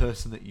love the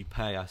person that you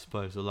pay, I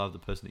suppose, or love the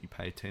person that you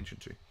pay attention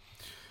to.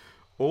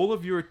 All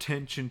of your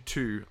attention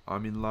to,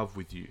 I'm in love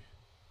with you.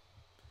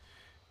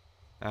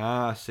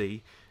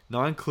 See.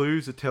 9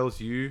 clues that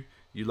tells you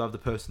love the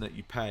person that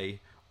you pay.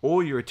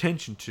 All your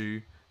attention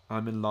to,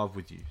 I'm in love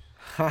with you.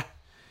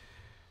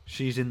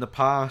 She's in the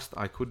past,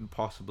 I couldn't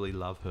possibly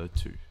love her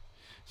too.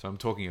 So I'm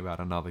talking about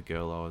another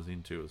girl I was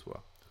into as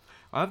well.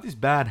 I have this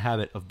bad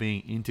habit of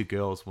being into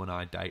girls when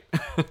I date.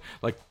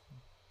 Like,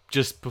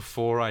 just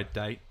before I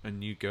date a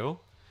new girl.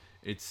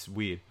 It's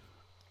weird.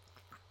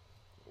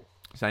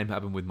 Same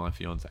happened with my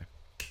fiance.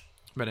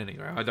 But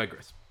anyway, I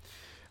digress.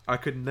 I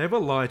could never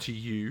lie to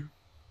you.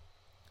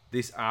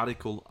 This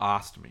article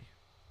asked me.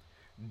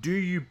 Do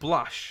you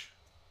blush? ?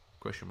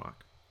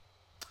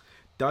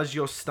 Does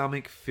your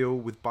stomach fill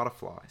with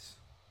butterflies?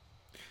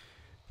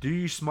 Do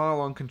you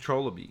smile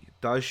uncontrollably?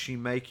 Does she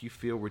make you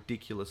feel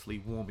ridiculously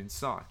warm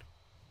inside?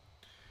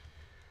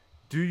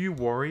 Do you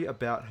worry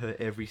about her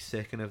every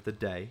second of the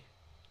day?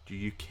 Do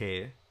you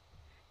care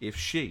if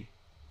she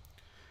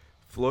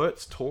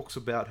flirts, talks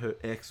about her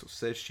ex, or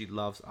says she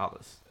loves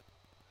others?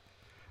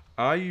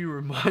 Are you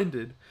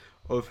reminded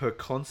of her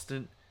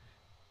constant,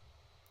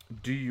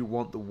 do you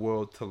want the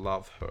world to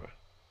love her?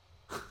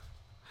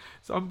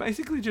 So I'm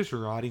basically just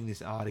writing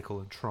this article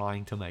and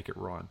trying to make it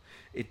rhyme.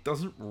 It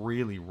doesn't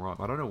really rhyme.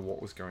 I don't know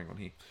what was going on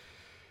here.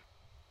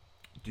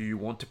 Do you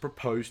want to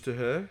propose to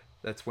her?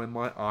 That's when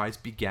my eyes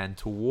began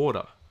to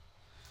water.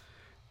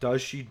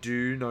 Does she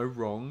do no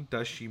wrong?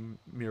 Does she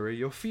mirror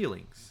your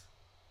feelings?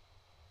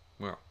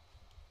 Well,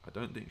 I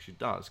don't think she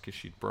does, because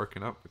she'd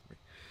broken up with me.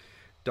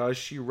 Does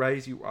she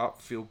raise you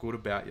up, feel good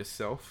about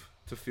yourself?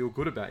 To feel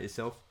good about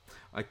yourself,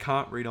 I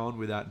can't read on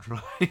without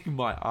drying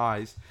my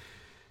eyes.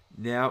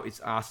 Now it's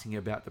asking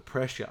about the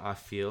pressure I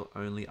feel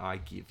only I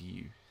give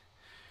you.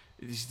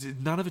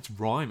 None of it's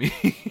rhyming.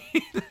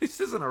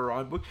 This isn't a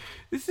rhyme book.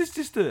 This is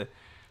just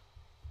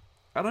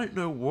I don't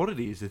know what it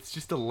is. It's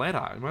just a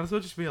letter. It might as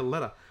well just be a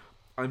letter.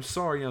 I'm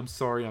sorry, I'm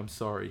sorry, I'm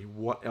sorry.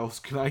 What else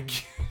can I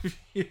give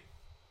you?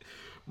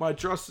 My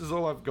trust is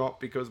all I've got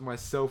because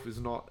myself is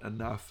not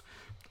enough.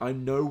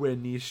 I'm nowhere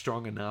near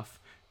strong enough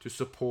to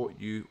support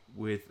you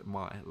with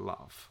my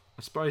love.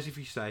 I suppose if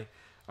you say,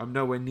 I'm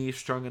nowhere near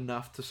strong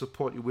enough to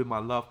support you with my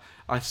love.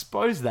 I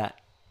suppose that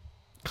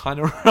kind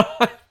of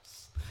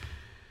rhymes.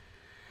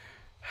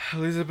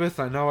 Elizabeth,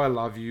 I know I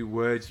love you.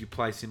 Words you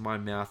place in my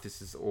mouth,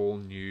 this is all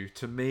new.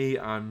 To me,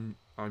 I'm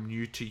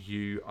new to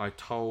you. I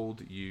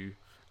told you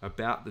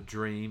about the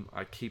dream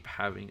I keep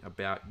having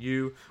about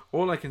you.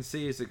 All I can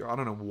see is, I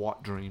don't know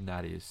what dream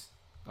that is.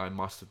 I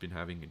must have been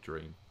having a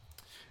dream.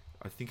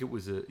 I think it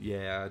was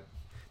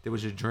there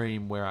was a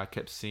dream where I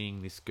kept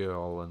seeing this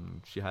girl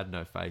and she had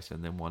no face,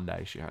 and then one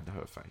day she had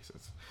her face.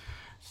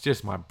 It's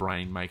just my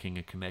brain making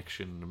a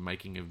connection and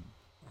making a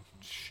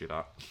shit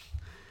up.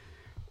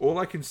 All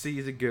I can see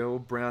is a girl,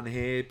 brown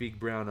hair, big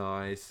brown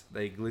eyes.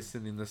 They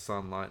glisten in the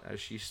sunlight as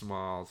she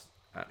smiles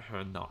at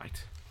her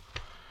knight.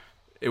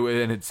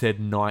 And it said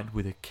night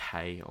with a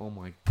K. Oh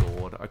my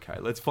god. Okay,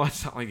 let's find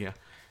something here.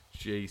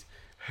 Jeez.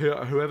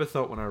 Whoever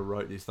thought when I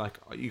wrote this, like,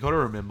 you got to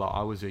remember,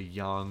 I was a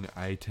young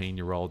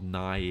 18-year-old,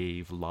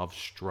 naive,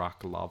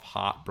 love-struck,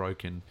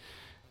 heartbroken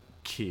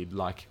kid,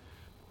 like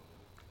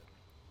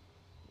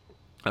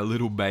a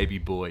little baby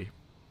boy,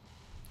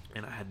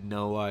 and I had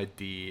no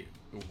idea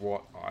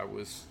what I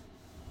was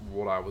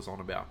on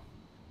about.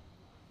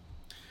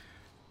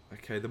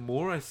 Okay, the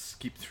more I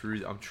skip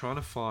through, I'm trying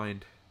to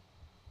find.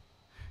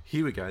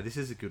 Here we go. This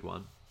is a good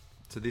one.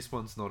 So this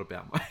one's not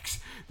about my ex.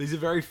 These are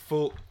very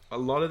full. A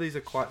lot of these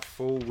are quite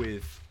full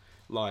with,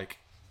 like,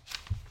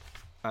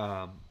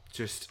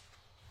 just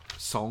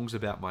songs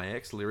about my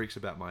ex, lyrics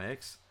about my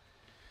ex.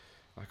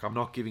 Like, I'm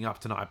not giving up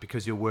tonight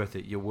because you're worth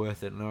it. You're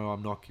worth it. No,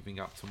 I'm not giving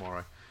up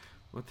tomorrow.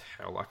 What the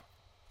hell? Like,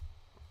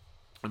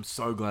 I'm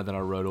so glad that I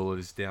wrote all of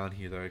this down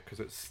here, though, because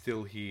it's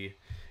still here.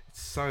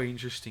 It's so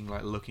interesting,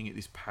 like, looking at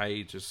this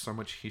page. There's so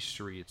much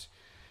history.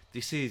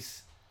 This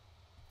is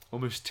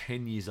almost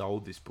 10 years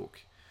old, this book.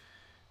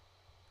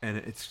 And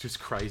it's just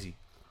crazy.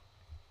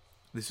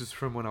 This is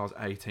from when I was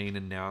 18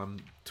 and now I'm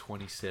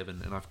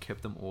 27 and I've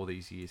kept them all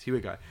these years. Here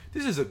we go.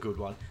 This is a good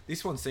one.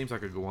 This one seems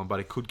like a good one, but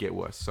it could get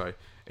worse. So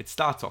it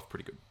starts off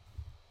pretty good.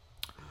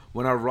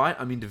 When I write,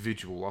 I'm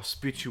individual. I'll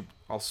spit you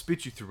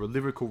through a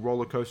lyrical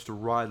roller coaster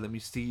ride. Let me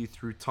steer you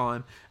through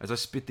time as I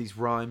spit these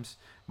rhymes.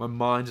 My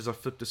mind as I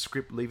flip the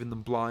script, leaving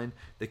them blind.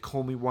 They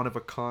call me one of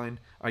a kind.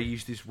 I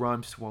use these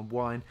rhymes to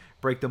unwind.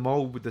 Break the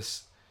mold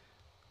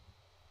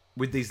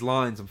with these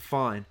lines, I'm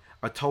fine.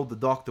 I told the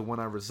doctor when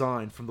I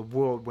resigned from the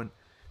world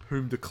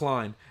whom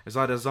decline. As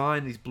I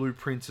design these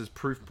blueprints as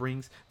proof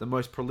brings the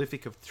most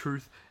prolific of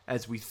truth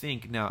as we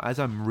think. Now, as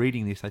I'm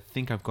reading this, I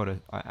think I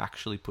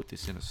actually put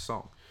this in a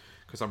song.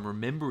 Because I'm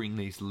remembering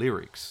these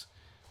lyrics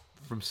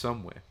from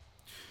somewhere.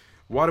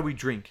 Why do we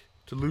drink?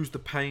 To lose the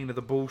pain of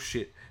the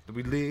bullshit that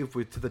we live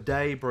with to the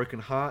day, broken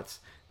hearts,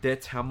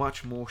 debts, how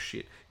much more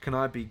shit can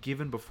I be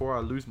given before I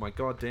lose my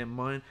goddamn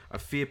mind? I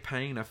fear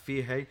pain, I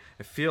fear hate,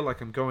 I feel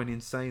like I'm going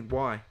insane.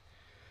 Why?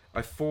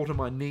 I fall to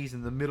my knees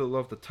in the middle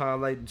of the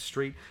tar-laden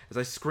street. As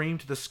I scream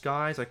to the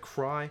skies, I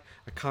cry.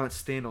 I can't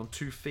stand on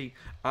 2 feet.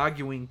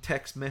 Arguing,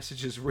 text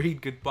messages,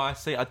 read goodbye.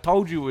 See, I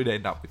told you it would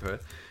end up with her.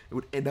 It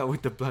would end up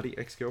with the bloody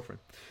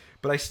ex-girlfriend.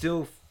 But I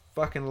still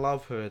fucking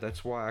love her.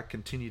 That's why I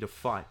continue to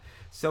fight.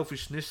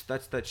 Selfishness,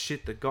 that's that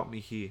shit that got me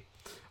here.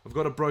 I've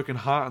got a broken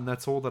heart and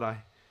that's all that I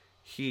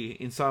hear.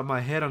 Inside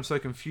my head, I'm so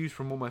confused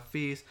from all my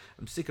fears.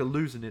 I'm sick of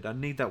losing it. I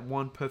need that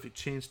one perfect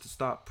chance to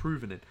start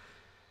proving it.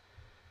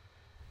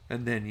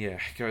 And then, yeah,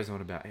 it goes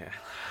on about, yeah.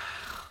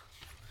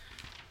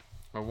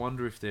 I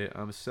wonder if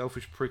I'm a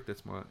selfish prick.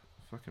 That's my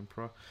fucking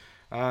pro.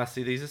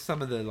 See, these are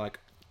some of the, like,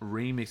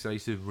 remix I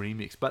used to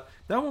remix. But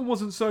that one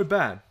wasn't so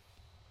bad.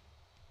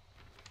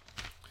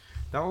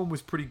 That one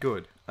was pretty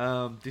good.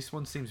 This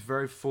one seems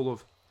very full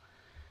of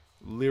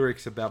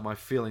lyrics about my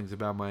feelings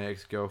about my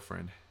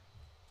ex-girlfriend.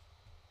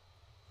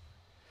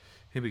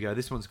 Here we go.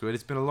 This one's good.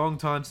 It's been a long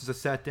time since I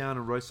sat down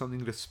and wrote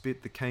something to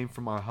spit that came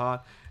from my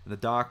heart in the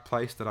dark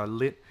place that I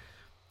lit.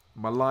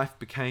 My life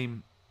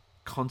became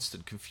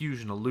constant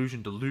confusion,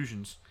 illusion,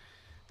 delusions.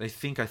 They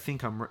think I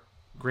think I'm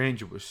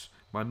grandiose.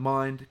 My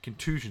mind,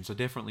 contusions. I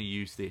definitely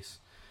use this.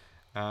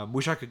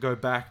 Wish I could go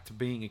back to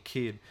being a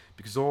kid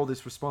because all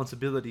this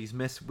responsibility is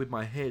messing with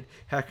my head.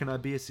 How can I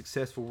be a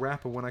successful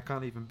rapper when I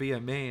can't even be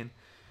a man?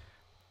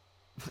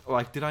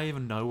 Like, did I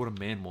even know what a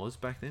man was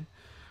back then?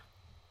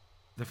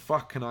 The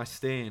fuck can I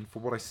stand for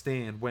what I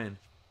stand when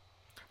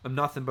I'm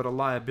nothing but a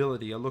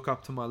liability? I look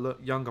up to my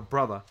younger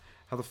brother.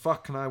 How the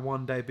fuck can I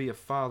one day be a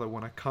father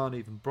when I can't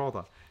even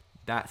bother?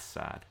 That's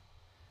sad.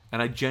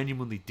 And I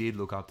genuinely did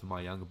look up to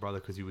my younger brother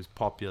because he was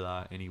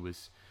popular and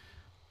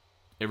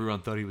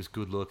everyone thought he was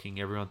good looking.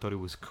 Everyone thought he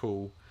was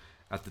cool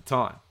at the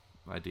time.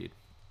 I did.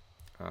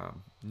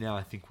 Now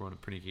I think we're on a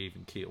pretty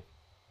even keel.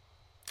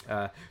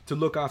 To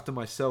look after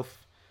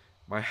myself,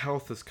 my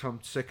health has come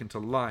second to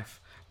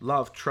life.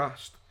 Love,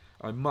 trust.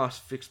 I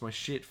must fix my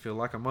shit. Feel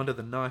like I'm under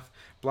the knife.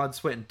 Blood,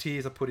 sweat, and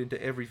tears I put into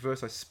every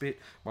verse I spit.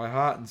 My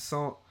heart and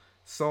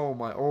soul,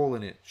 my all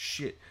in it.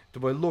 Shit.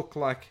 Do I look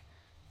like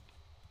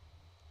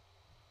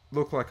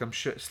I'm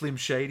Slim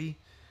Shady?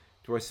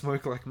 Do I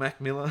smoke like Mac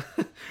Miller?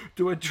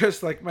 Do I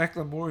dress like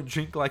Macklemore and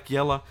drink like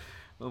Yella?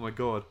 Oh my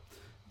god.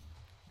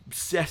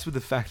 obsessed with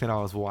the fact that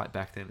I was white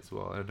back then as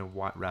well, and a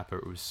white rapper.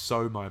 It was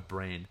so my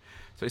brand.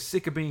 So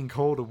sick of being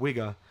called a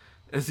wigger,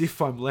 as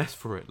if I'm less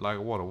for it. Like,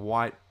 what, a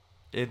white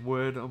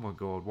N-word? Oh my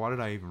god, why did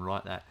I even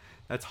write that?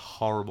 That's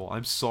horrible.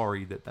 I'm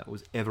sorry that that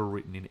was ever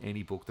written in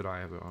any book that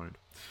I ever owned.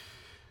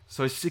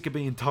 So sick of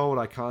being told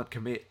I can't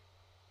commit.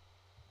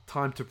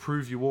 Time to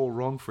prove you all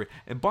wrong for it.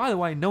 And by the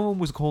way, no one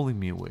was calling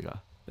me a wigger.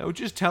 They were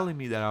just telling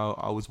me that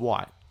I was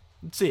white.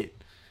 That's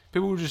it.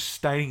 People were just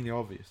stating the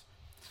obvious.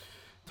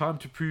 Time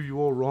to prove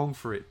you all wrong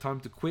for it. Time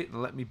to quit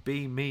and let me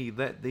be me.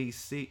 Let me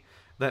see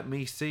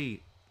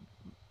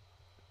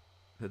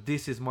that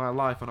this is my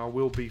life and I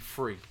will be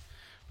free.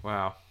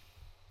 Wow.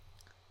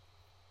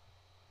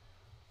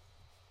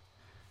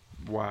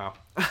 Wow.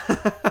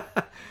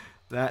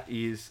 That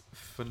is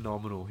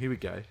phenomenal. Here we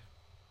go.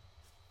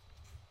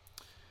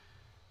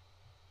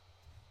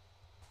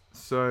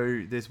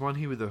 So there's one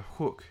here with a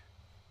hook.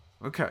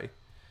 Okay.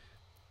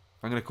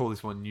 I'm going to call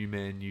this one New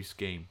Man, New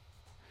Scheme.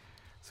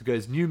 So it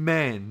goes, new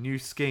man, new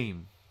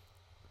scheme.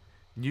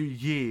 New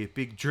year,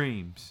 big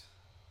dreams.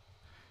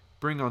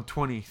 Bring on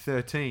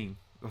 2013.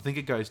 I think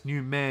it goes,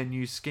 new man,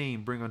 new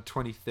scheme. Bring on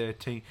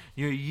 2013.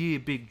 New year,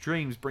 big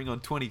dreams. Bring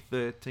on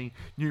 2013.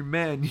 New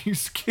man, new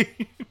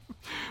scheme.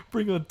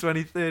 Bring on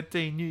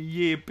 2013. New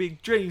year,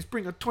 big dreams.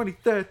 Bring on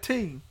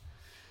 2013.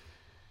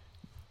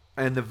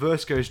 And the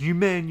verse goes, new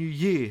man, new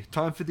year.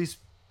 Time for this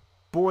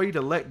boy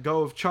to let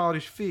go of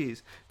childish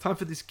fears. Time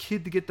for this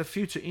kid to get the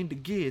future into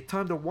gear.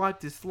 Time to wipe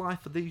this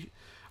life of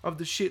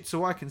the shit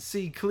so I can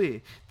see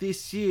clear.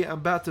 This year I'm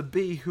about to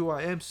be who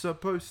I am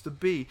supposed to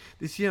be.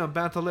 This year I'm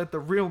about to let the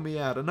real me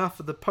out. Enough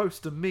of the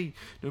poster me.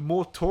 No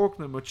more talk,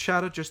 no more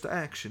chatter, just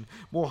action.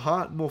 More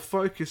heart, more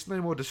focus,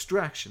 no more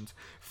distractions.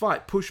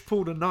 Fight, push,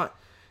 pull tonight.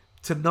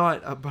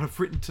 But I've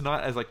written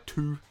tonight as like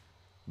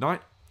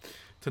night.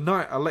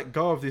 Tonight I let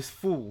go of this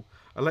fool.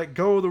 I let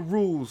go of the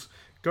rules.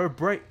 Go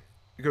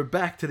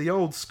back to the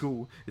old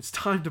school. It's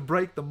time to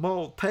break the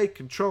mold. Take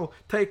control.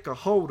 Take a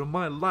hold of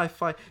my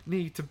life. I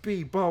need to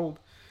be bold.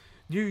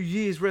 New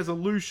Year's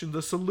resolution.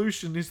 The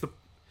solution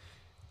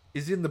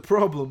is in the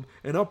problem.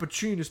 An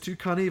opportunist who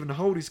can't even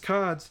hold his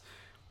cards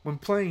when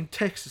playing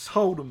Texas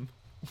Hold'em.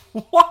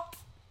 What?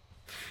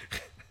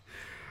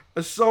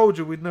 A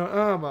soldier with no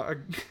armor. A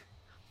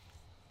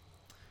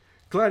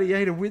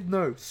gladiator with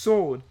no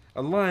sword.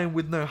 A lion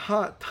with no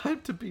heart.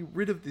 Time to be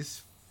rid of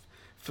this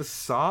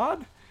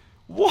facade?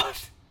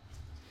 What?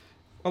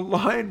 A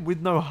lion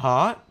with no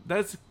heart?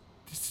 Is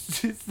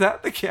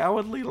that the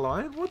Cowardly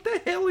Lion? What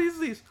the hell is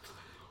this?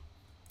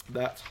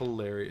 That's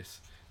hilarious.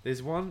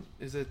 There's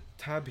a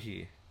tab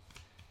here.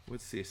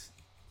 What's this?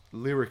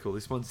 Lyrical.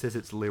 This one says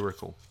it's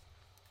lyrical.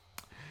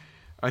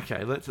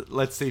 Okay,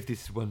 let's see if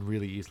this one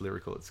really is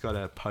lyrical. It's got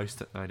a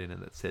post-it note in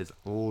it that says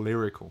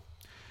lyrical.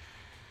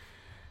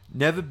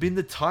 Never been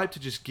the type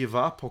to just give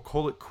up or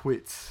call it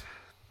quits.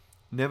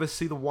 Never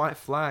see the white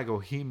flag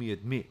or hear me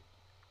admit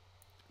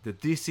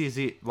that this is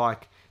it,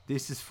 like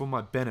this is for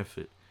my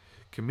benefit.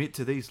 Commit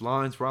to these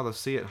lines, rather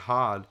see it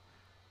hard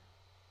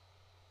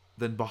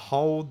than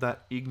behold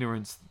that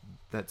ignorance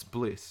that's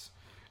bliss.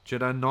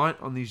 Jedi Knight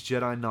on these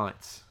Jedi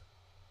Knights.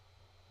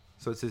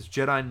 So it says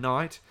Jedi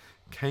Knight,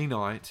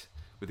 K-Knight,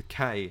 with a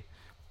K,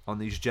 on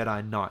these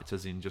Jedi Knights,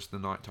 as in just the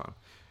nighttime.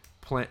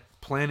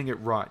 Planning it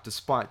right,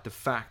 despite the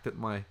fact that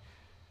my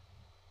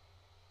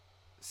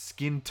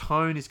skin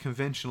tone is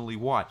conventionally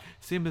white.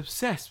 See, I'm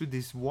obsessed with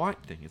this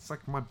white thing. It's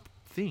like my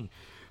thing.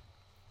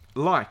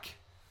 Like,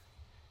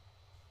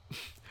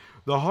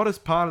 the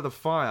hottest part of the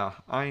fire,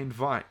 I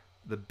invite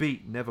the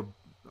beat never.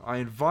 I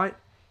invite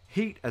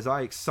heat as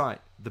I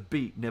excite the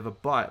beat never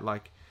bite.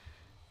 Like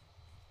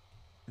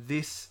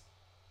this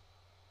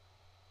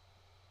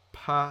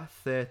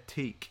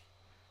pathetic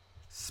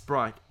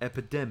sprite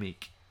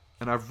epidemic,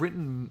 and I've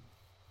written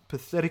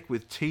pathetic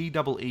with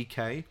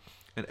T-E-E-K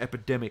and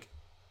epidemic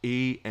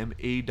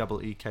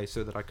E-M-E-E-K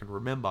so that I can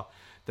remember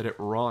that it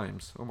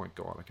rhymes. Oh my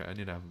god, okay, I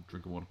need to have a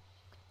drink of water.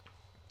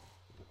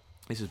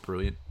 This is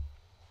brilliant.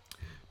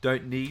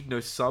 Don't need no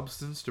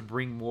substance to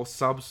bring more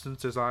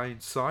substance as I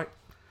incite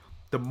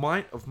the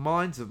might of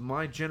minds of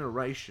my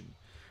generation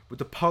with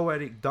the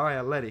poetic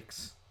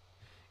dialectics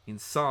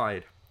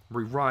inside.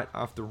 Rewrite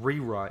after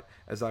rewrite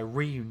as I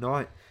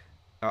reunite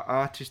our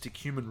artistic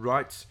human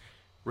rights,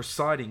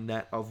 reciting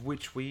that of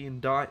which we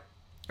indict.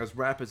 As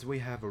rappers we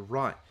have a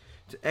right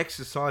to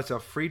exercise our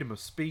freedom of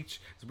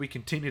speech as we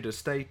continue to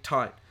stay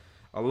tight.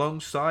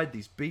 Alongside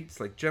these beats,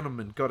 like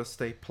gentlemen, gotta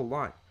stay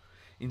polite.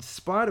 In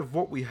spite of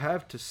what we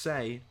have to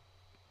say,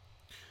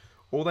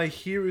 all they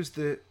hear is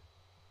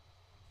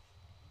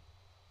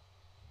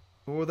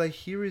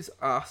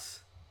us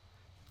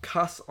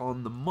cuss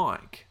on the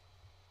mic.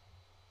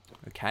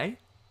 Okay?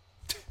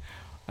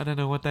 I don't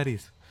know what that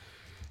is.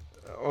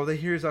 All they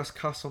hear is us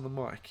cuss on the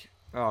mic.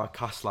 Oh,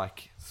 cuss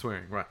like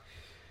swearing, right.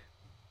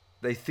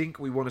 They think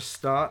we want to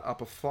start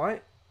up a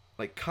fight.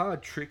 Like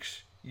card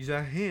tricks, use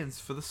our hands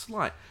for the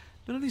sleight.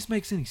 None of this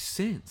makes any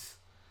sense.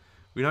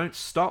 We don't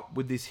stop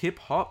with this hip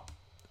hop,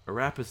 a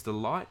rapper's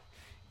delight.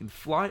 In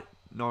flight,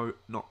 no,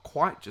 not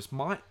quite, just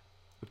might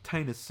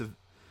obtain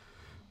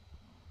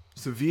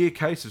Severe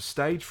case of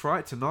stage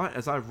fright tonight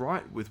as I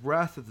write with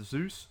wrath of the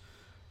Zeus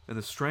and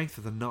the strength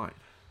of the night.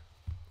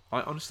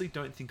 I honestly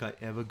don't think I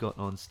ever got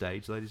on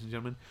stage, ladies and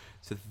gentlemen.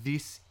 So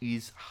this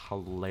is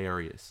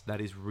hilarious.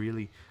 That is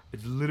really,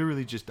 it's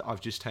literally just, I've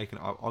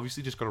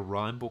obviously just got a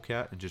rhyme book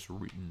out and just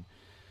written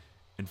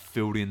and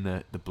filled in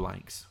the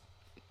blanks.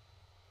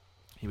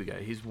 Here we go.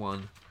 Here's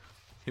one.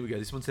 Here we go.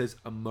 This one says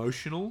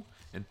emotional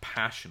and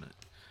passionate.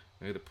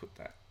 I'm going to put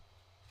that.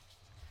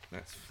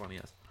 That's funny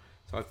as.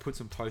 So I've put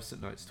some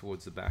post-it notes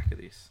towards the back of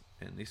this.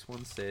 And this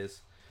one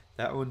says,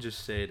 that one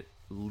just said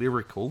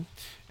lyrical.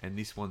 And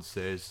this one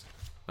says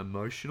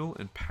emotional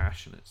and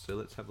passionate. So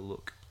let's have a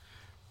look.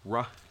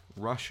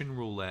 Russian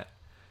Roulette.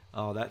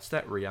 Oh, that's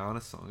that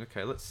Rihanna song.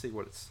 Okay, let's see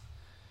what it's...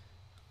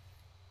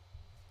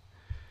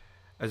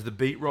 As the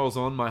beat rolls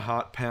on, my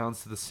heart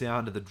pounds to the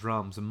sound of the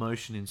drums.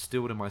 Emotion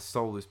instilled in my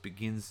soul. This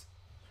begins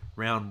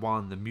round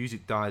one. The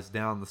music dies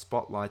down. The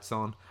spotlight's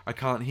on. I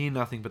can't hear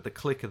nothing but the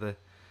click of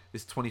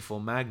this 24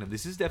 Magnum.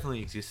 This is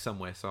definitely exists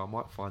somewhere, so I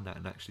might find that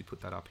and actually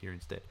put that up here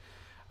instead.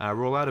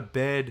 Roll out of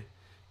bed.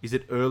 Is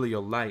it early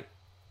or late?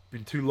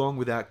 Been too long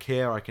without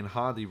care. I can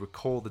hardly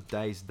recall the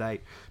day's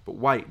date. But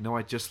wait, no,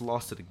 I just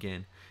lost it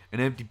again.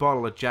 An empty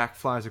bottle of Jack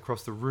flies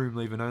across the room,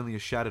 leaving only a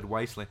shattered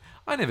wasteland.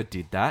 I never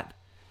did that.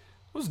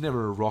 I was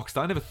never a rock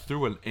star. I never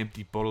threw an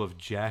empty bottle of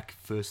Jack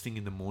first thing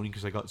in the morning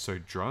because I got so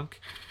drunk.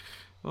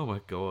 Oh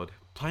my god.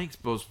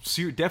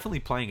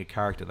 Definitely playing a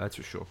character, that's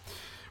for sure.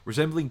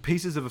 Resembling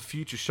pieces of a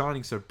future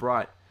shining so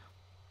bright.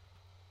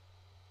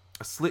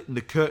 A slit in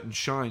the curtain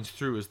shines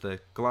through as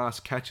the glass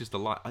catches the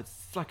light.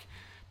 It's like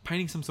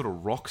painting some sort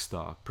of rock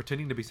star,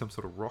 pretending to be some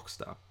sort of rock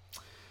star.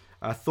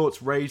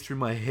 Thoughts rage through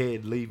my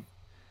head, leave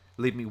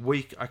me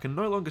weak. I can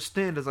no longer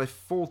stand as I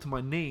fall to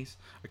my knees.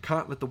 I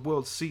can't let the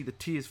world see the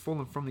tears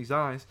falling from these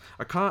eyes.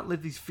 I can't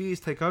let these fears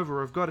take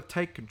over. I've got to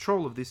take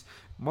control of this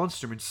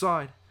monster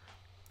inside.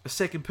 A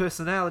second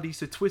personality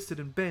so twisted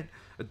and bent.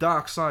 A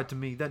dark side to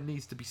me that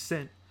needs to be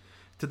sent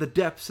to the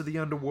depths of the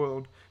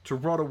underworld, to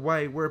rot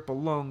away where it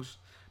belongs.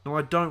 No,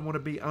 I don't want to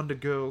be under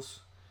girls.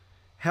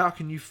 How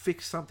can you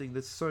fix something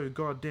that's so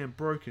goddamn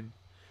broken?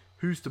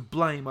 Who's to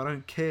blame? I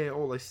don't care.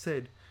 All I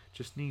said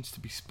just needs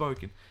to be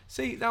spoken.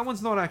 See, that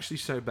one's not actually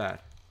so bad.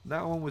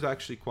 That one was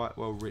actually quite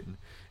well written.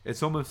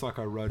 It's almost like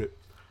I wrote it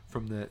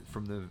from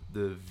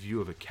the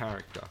view of a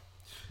character.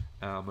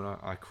 And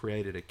I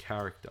created a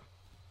character.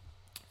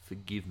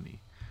 Forgive me.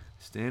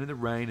 Stand in the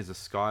rain as the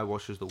sky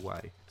washes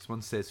away. This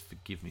one says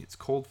forgive me. It's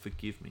called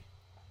Forgive Me.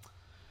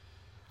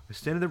 I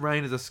stand in the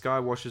rain as the sky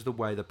washes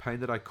away the pain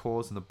that I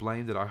cause and the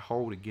blame that I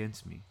hold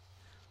against me.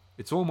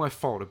 It's all my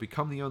fault. I've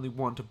become the only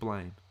one to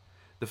blame.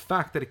 The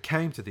fact that it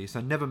came to this,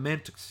 I never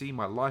meant to see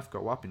my life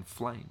go up in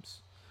flames.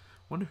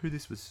 Wonder who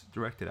this was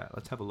directed at.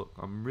 Let's have a look.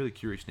 I'm really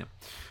curious now.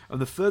 I'm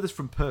the furthest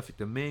from perfect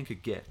a man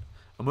could get.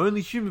 I'm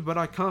only human, but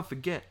I can't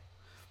forget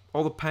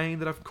all the pain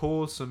that I've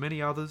caused so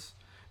many others.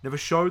 Never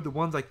showed the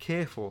ones I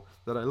care for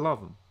that I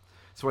love them.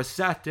 So I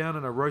sat down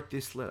and I wrote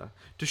this letter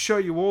to show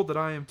you all that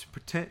I am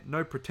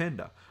no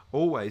pretender.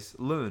 Always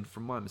learn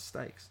from my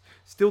mistakes.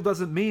 Still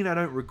doesn't mean I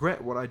don't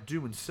regret what I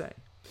do and say.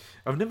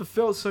 I've never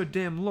felt so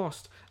damn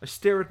lost. I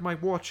stare at my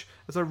watch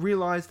as I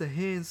realize the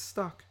hand's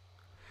stuck.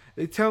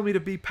 They tell me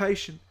to be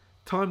patient.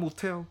 Time will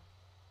tell.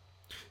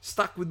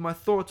 Stuck with my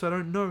thoughts, I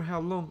don't know how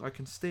long I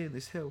can stay in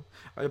this hell.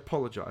 I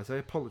apologize.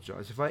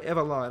 If I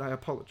ever lied, I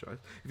apologize.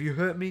 If you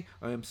hurt me,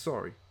 I am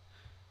sorry.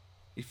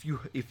 If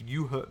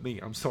you hurt me,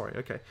 I'm sorry.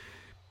 Okay.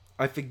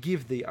 I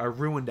forgive thee. I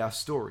ruined our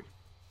story.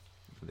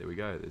 There we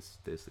go.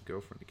 There's the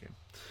girlfriend again.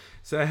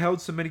 So I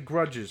held so many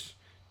grudges.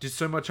 Did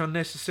so much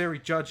unnecessary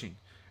judging.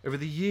 Over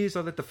the years,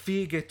 I let the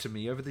fear get to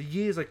me. Over the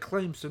years, I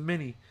claimed so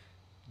many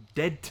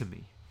dead to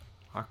me.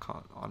 I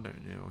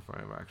don't know if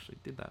I ever actually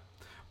did that.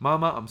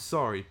 Mama, I'm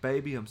sorry.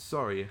 Baby, I'm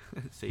sorry.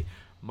 See,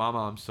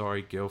 Mama, I'm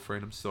sorry.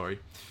 Girlfriend, I'm sorry.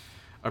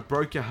 I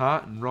broke your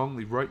heart and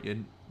wrongly wrote your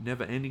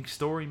never-ending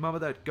story. Mama,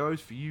 that goes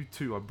for you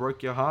too. I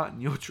broke your heart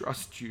and your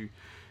trust you.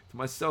 To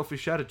my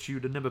selfish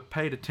attitude, I never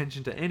paid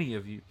attention to any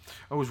of you.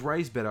 I was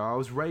raised better. I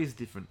was raised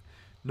different.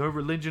 No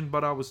religion,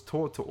 but I was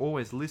taught to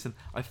always listen.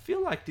 I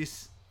feel like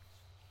this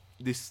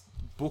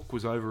book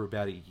was over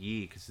about a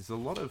year because there's a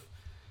lot of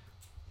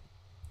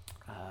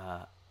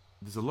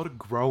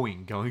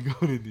growing going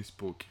on in this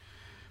book.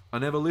 I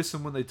never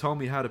listened when they told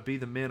me how to be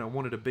the man I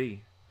wanted to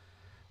be.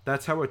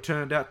 That's how I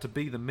turned out to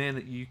be the man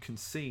that you can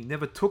see.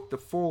 Never took the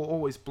fall,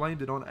 always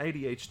blamed it on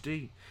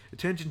ADHD.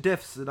 Attention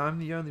deficit, I'm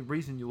the only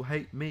reason you'll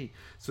hate me.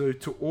 So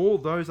to all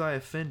those I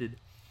offended,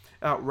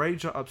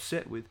 outraged or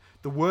upset with,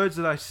 the words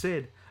that I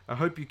said, I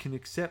hope you can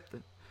accept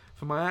it.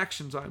 For my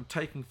actions, I am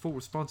taking full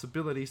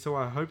responsibility, so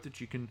I hope that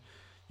you can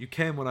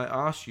when I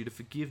ask you to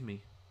forgive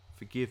me.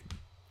 Forgive me.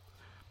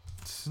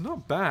 It's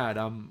not bad.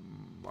 I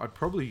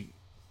probably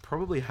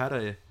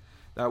had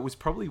that was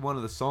probably one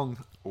of the songs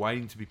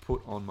waiting to be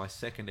put on my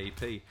second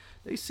EP.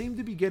 They seem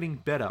to be getting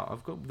better.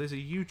 There's a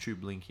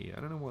YouTube link here. I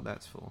don't know what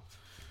that's for.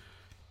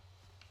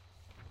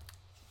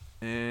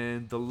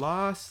 And the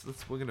last,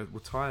 we'll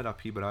tie it up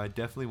here, but I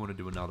definitely want to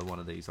do another one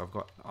of these. I've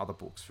got other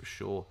books for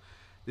sure.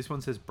 This one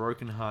says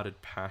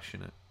Brokenhearted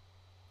Passionate.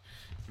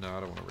 No, I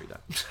don't want to read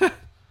that.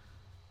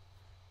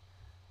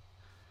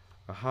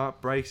 A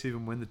heart breaks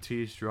even when the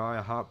tears dry.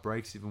 A heart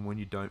breaks even when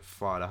you don't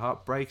fight. A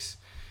heart breaks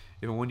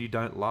even when you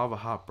don't love. A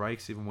heart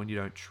breaks even when you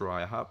don't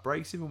try. A heart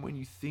breaks even when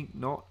you think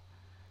not.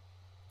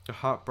 A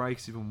heart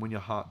breaks even when your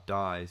heart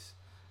dies.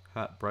 A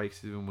heart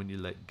breaks even when you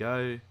let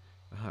go.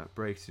 A heart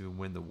breaks even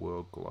when the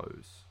world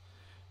glows.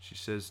 She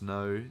says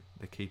no,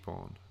 they keep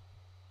on.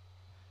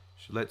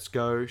 She lets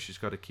go, she's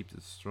got to keep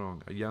it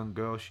strong. A young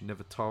girl she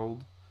never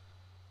told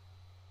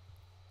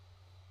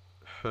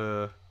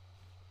her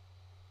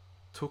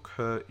took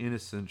her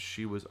innocence,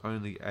 she was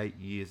only 8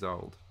 years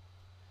old.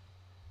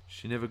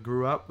 She never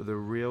grew up with a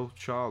real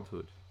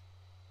childhood.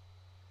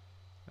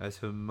 As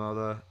her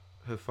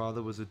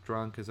father was a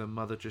drunk, as her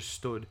mother just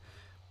stood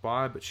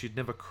by, but she'd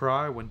never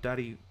cry when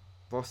daddy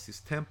lost his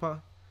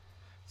temper.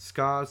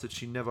 Scars that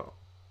she never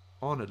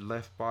honoured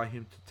left by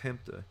him to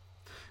tempt her.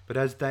 But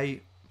as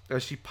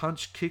she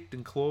punched, kicked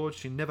and clawed,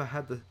 she never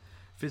had the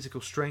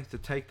physical strength to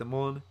take them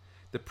on.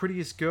 The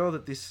prettiest girl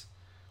that this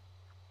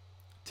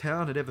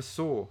town had ever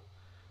saw.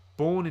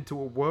 Born into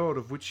a world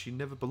of which she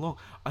never belonged.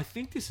 I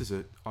think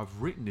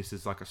I've written this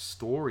as like a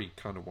story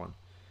kind of one.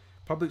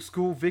 Public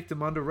school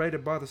victim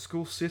underrated by the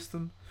school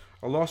system.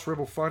 A lost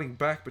rebel fighting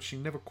back, but she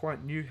never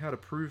quite knew how to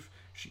prove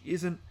she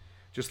isn't.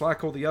 Just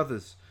like all the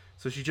others.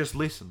 So she just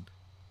listened.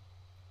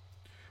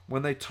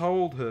 When they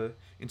told her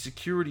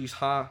insecurity's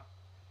hard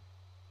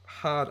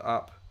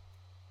up,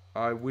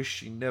 I wish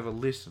she never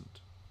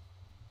listened.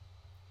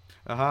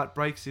 Her heart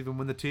breaks even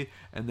when the tear...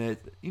 And they're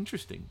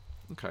interesting.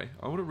 Okay,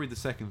 I want to read the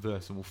second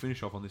verse and we'll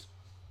finish off on this.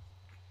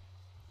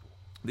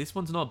 This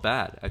one's not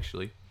bad,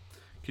 actually.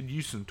 Could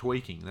use some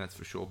tweaking, that's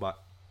for sure,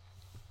 but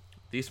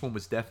this one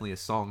was definitely a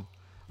song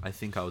I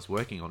think I was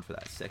working on for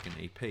that second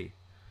EP.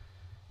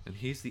 And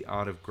here's The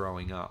Art of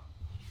Growing Up.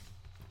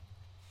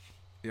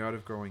 The Art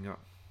of Growing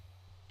Up.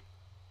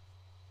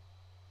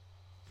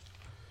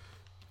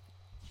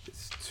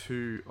 It's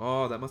two...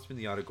 Oh, that must have been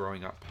The Art of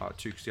Growing Up Part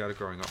 2, because The Art of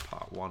Growing Up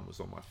Part 1 was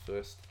on my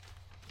first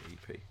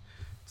EP.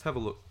 Let's have a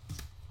look.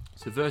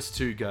 So verse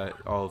 2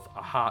 of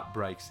a heart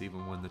breaks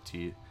even when the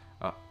tear...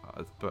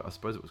 but I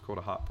suppose it was called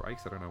a heart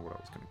breaks. I don't know what I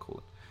was going to call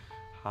it.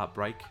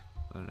 Heartbreak?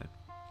 I don't know.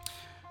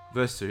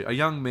 Verse 2. A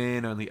young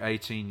man, only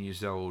 18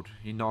 years old.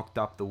 He knocked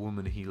up the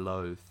woman he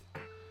loathed.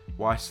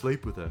 Why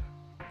sleep with her?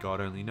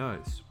 God only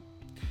knows.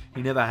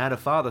 He never had a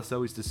father,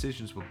 so his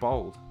decisions were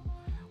bold.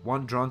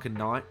 One drunken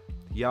night,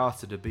 he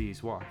asked her to be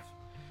his wife.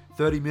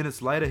 30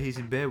 minutes later, he's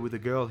in bed with a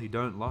girl he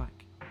don't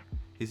like.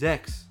 His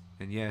ex,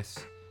 and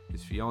yes,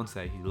 his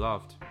fiancée he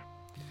loved.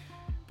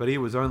 But he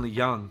was only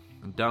young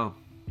and dumb.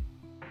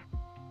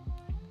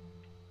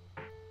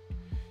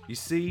 You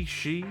see,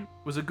 she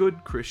was a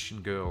good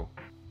Christian girl,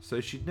 so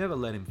she'd never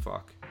let him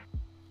fuck.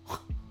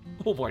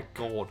 Oh my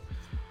god.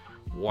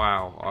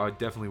 Wow, I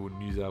definitely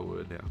wouldn't use that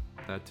word now,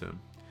 that term.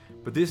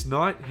 But this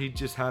night, he'd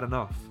just had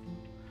enough.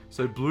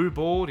 So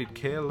blue-balled, he'd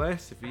care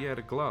less if he had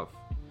a glove.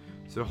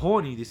 So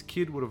horny, this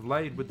kid would have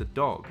laid with the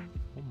dog.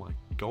 Oh my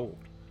god.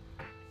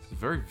 It's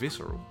very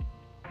visceral.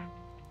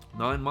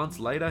 9 months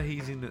later,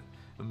 he's in the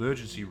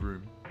emergency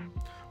room,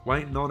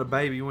 waiting on a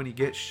baby when he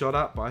gets shot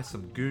up by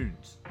some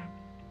goons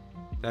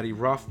that he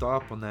roughed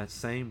up on that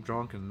same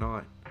drunken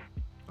night.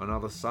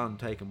 Another son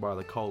taken by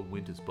the cold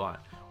winter's blight.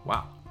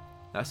 Wow,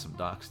 that's some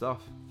dark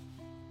stuff.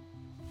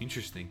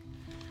 Interesting.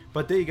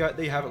 But there you go.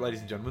 There you have it, ladies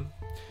and gentlemen.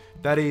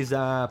 That is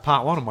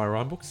part 1 of my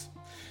rhyme books.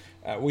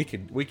 We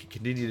could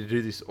continue to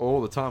do this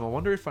all the time. I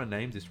wonder if I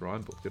named this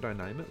rhyme book. Did I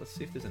name it? Let's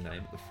see if there's a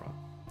name at the front.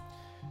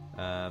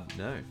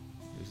 No,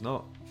 there's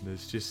not.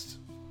 There's just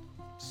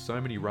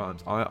so many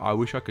rhymes. I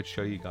wish I could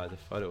show you guys a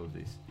photo of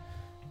this.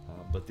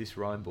 But this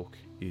rhyme book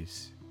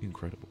is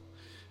incredible.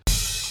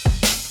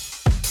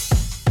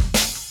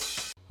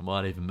 I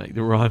might even make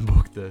the rhyme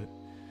book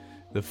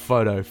the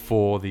photo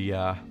for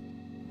the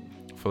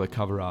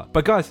cover art.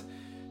 But guys,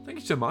 thank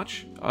you so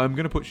much. I'm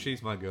going to put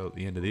She's My Girl at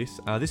the end of this.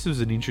 This was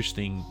an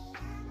interesting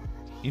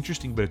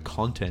bit of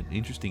content,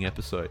 interesting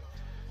episode.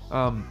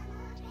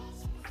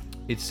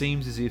 It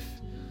seems as if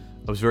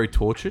I was very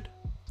tortured.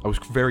 I was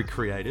very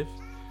creative.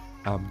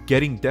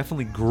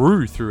 Definitely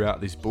grew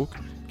throughout this book,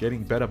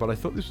 getting better. But I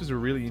thought this was a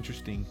really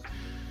interesting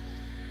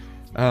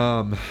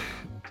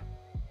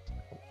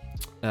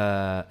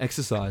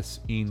exercise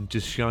in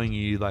just showing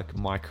you like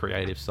my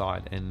creative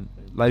side. And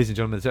ladies and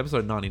gentlemen, it's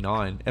episode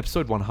 99.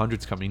 Episode 100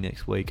 is coming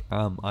next week.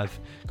 I've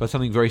got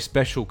something very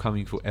special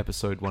coming for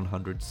episode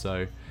 100,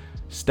 so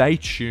stay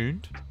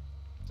tuned.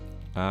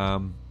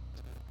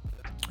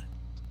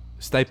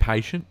 Stay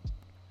patient.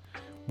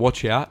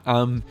 Watch out.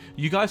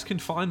 You guys can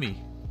find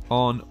me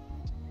on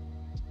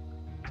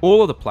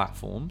all of the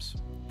platforms.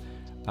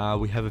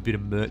 We have a bit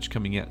of merch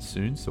coming out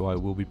soon, so I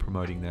will be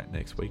promoting that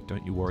next week.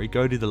 Don't you worry.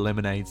 Go to the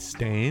Lemonade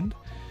Stand.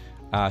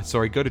 Go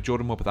to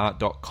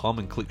jordanwapithart.com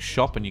and click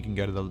shop, and you can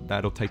go to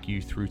that'll take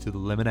you through to the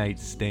Lemonade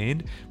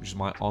Stand, which is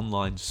my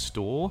online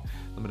store.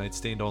 Lemonade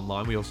Stand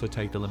online. We also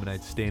take the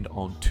Lemonade Stand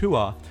on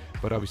tour,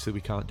 but obviously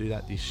we can't do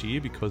that this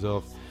year because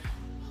of...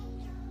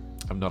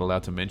 I'm not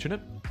allowed to mention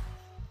it.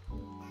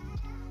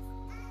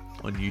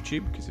 on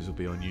YouTube, because this will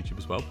be on YouTube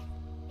as well.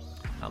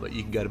 But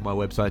you can go to my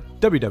website,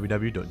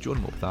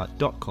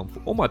 www.jordanmorpethart.com, for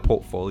all my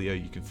portfolio.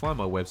 You can find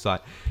my website,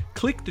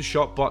 click the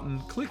shop button,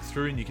 click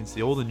through, and you can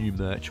see all the new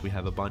merch. We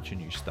have a bunch of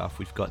new stuff.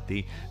 We've got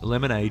the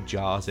lemonade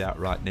jars out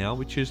right now,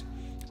 which is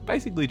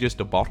basically just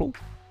a bottle.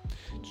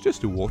 It's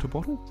just a water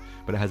bottle,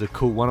 but it has a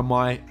cool, one of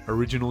my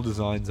original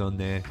designs on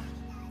there.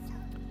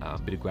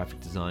 Bit of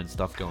graphic design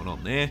stuff going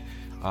on there.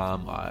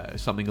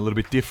 Something a little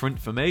bit different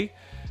for me.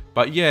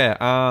 But yeah,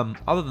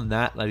 other than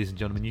that, ladies and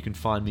gentlemen, you can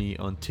find me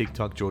on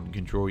TikTok, Jordan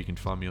Can Draw. You can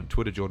find me on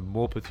Twitter, Jordan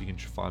Morpeth. You can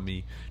find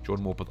me,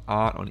 Jordan Morpeth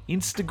Art, on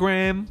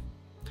Instagram.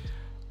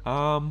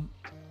 And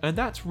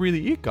that's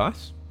really it,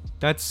 guys.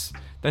 That's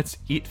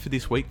it for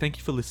this week. Thank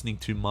you for listening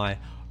to my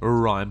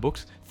rhyme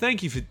books.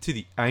 Thank you to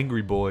the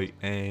Angry Boy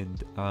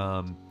and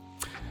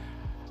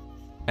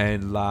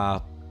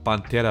La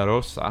Pantera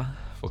Rosa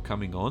for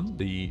coming on,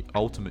 the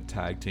ultimate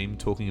tag team,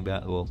 talking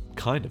about, well,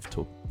 kind of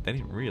talk. They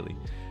didn't really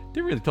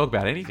talk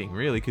about anything,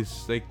 really,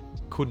 because they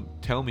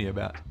couldn't tell me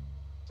about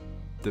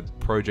the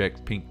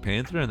Project Pink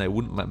Panther, and they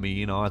wouldn't let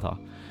me in either.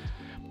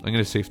 I'm going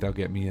to see if they'll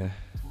get me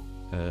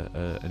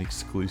an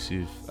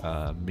exclusive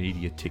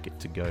media ticket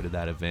to go to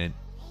that event,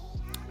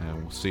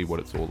 and we'll see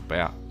what it's all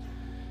about.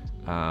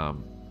 To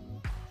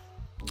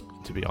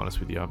be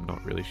honest with you, I'm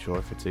not really sure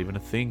if it's even a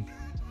thing,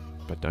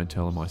 but don't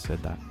tell them I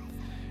said that.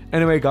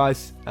 Anyway,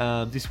 guys,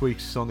 this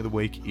week's Song of the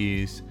Week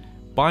is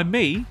by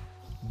me,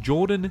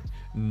 Jordan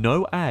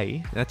No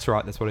A. That's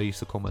right, that's what I used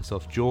to call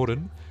myself,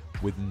 Jordan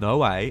with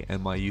no A,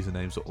 and my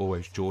usernames are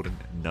always Jordan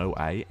No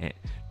A,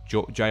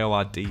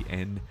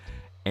 JORDNNOA.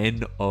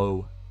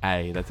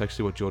 That's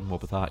actually what Jordan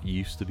Morpeth Art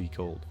used to be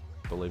called,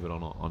 believe it or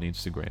not, on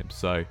Instagram.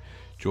 So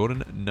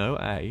Jordan No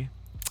A,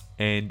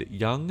 and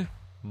Young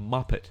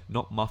Muppet,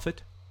 not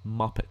Muffet,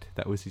 Muppet.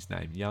 That was his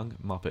name, Young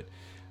Muppet.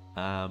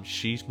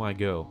 She's my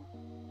girl.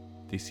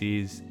 This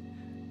is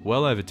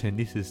well over 10.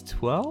 This is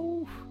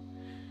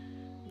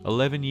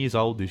 11 years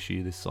old this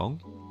year, this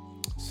song.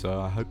 So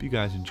I hope you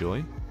guys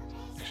enjoy.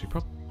 Actually,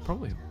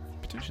 probably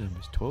potentially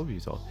almost 12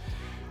 years old.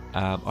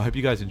 I hope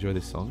you guys enjoy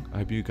this song. I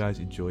hope you guys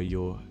enjoy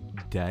your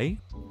day.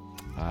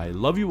 I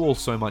love you all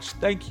so much.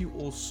 Thank you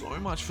all so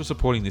much for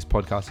supporting this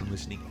podcast and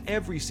listening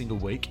every single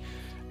week.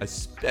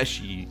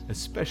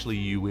 Especially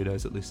you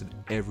weirdos that listen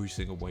every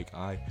single week.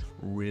 I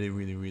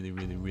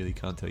really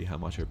can't tell you how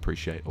much I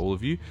appreciate all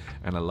of you,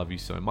 and I love you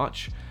so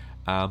much.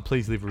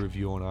 Please leave a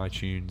review on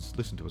iTunes.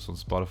 Listen to us on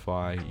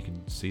Spotify. You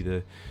can see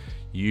the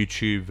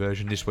YouTube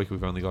version. This week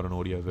we've only got an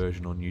audio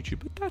version on YouTube,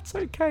 but that's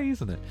okay,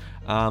 isn't it?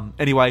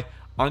 Anyway,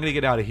 I'm going to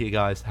get out of here,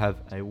 guys.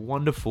 Have a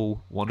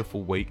wonderful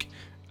week.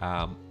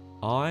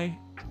 I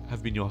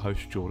have been your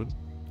host, Jordan.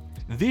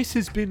 This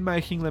has been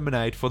Making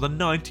Lemonade for the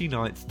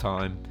 99th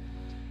time.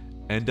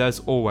 And as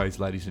always,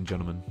 ladies and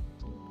gentlemen,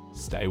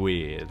 stay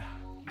weird.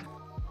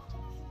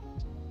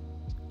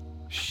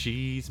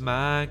 She's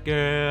my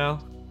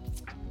girl.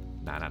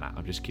 Nah,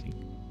 I'm just kidding.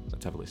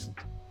 Let's have a listen.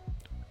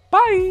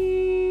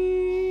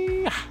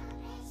 Bye!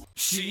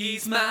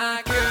 She's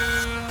my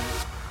girl.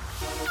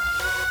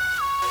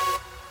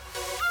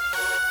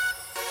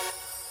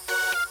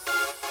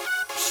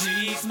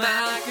 She's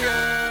my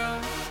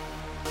girl.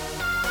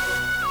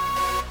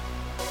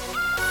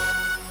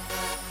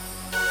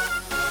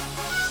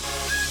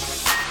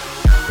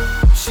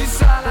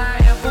 She's all I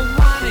ever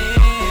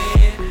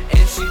wanted,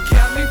 and she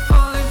kept me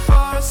falling for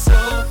her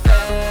so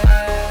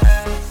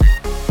fast.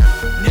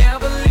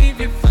 Never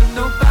leave you for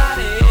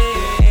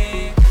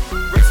nobody.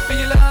 Race for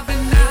your love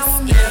and I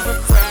will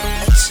never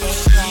crash.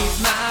 She's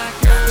my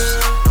girl,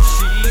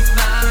 she's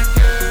my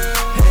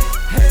girl. Hey,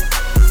 hey.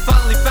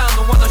 Finally found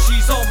the one, now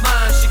she's all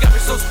mine. She got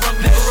me so sprung,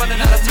 never running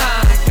out of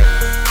time.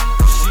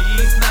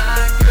 She's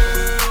my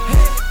girl.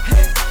 Hey,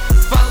 hey.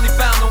 Finally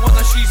found the one,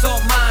 now she's all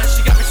mine.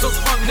 She got me so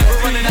sprung, never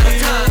running out of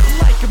time.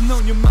 I've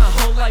known you my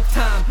whole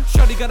lifetime.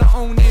 Shorty got her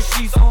own and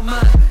she's all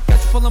mine.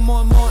 Got you pulling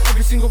more and more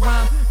every single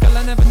rhyme. Girl,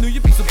 I never knew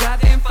you'd be so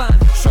goddamn fine.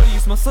 Shorty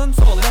is my sun,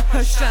 so I let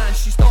her shine.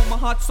 She stole my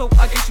heart, so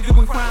I guess she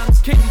doing crimes.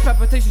 Candy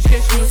palpitations,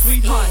 yeah, she a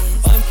sweetheart.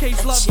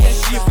 Uncaged love, yeah,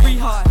 she a free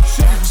heart.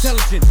 Shorty's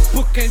intelligent,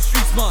 book and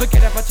street smart.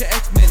 Forget about your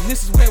X-Men,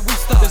 this is where we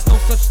start. There's no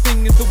such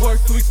thing as the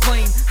words to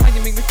explain how you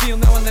make me feel,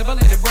 now I'll never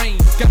let it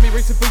rain. Got me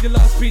racing for your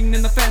love, speeding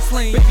in the fast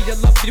lane. Baby, I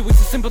love you, it's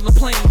so simple and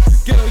plain.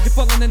 Girl, you're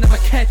falling and never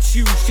catch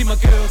you. She my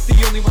girl,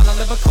 the only one I'll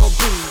ever call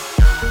boo.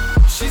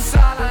 She's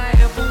all I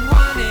ever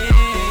wanted,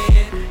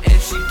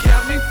 and she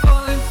kept me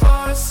falling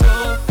for her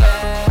so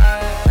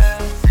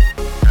fast.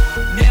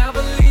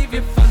 Never leave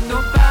you for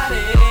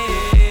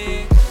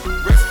nobody.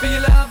 Race for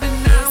your love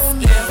and I will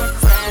never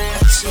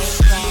crash.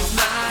 She's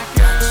my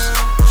girl,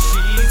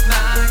 she's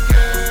my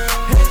girl.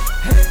 Hey,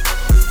 hey.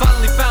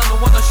 Finally found the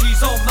one, now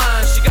she's all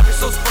mine. She got me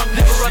so sprung,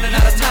 never running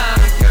out of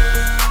time.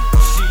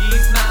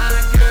 She's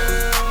my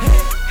girl. Hey,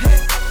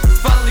 hey.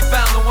 Finally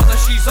found the one, now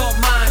she's all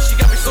mine. She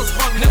got me so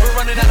sprung, never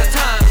running out of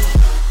time.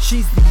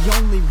 She's the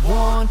only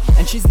one,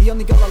 and she's the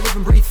only girl I live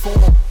and breathe for.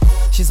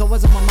 She's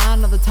always on my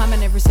mind all the time,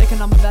 and every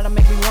second I'm without her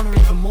make me want her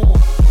even more.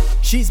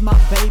 She's my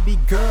baby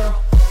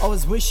girl,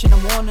 always wishing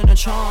and wanting her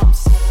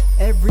charms.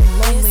 Every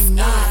lonely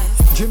night,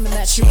 dreaming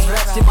that she was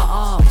wrapped in my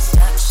arms.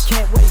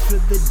 Can't wait for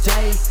the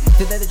day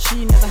that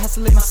she never has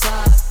to leave my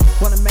side.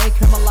 Wanna make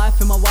her my life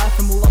and my wife,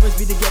 and we'll always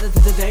be together to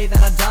the day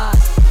that I die.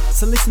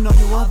 So listen on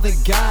you other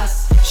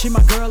guys, she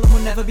my girl and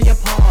we'll never be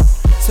apart.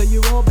 So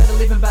you all better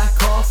leave and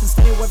back off and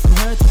stay away from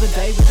her till the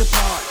day we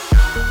depart.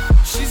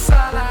 She's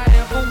all I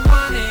ever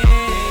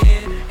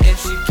wanted, and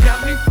she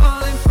got me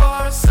falling for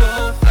her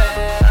so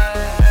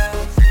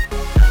fast.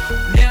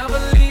 Never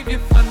leave you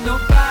for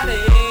nobody.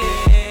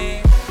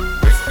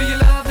 Wish for your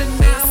love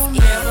and I will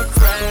never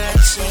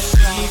crash.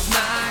 She's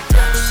my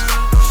girl,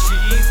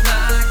 she's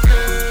my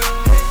girl.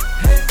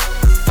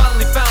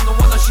 Finally found the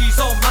one that she's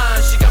all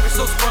mine. She got me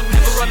so sprung,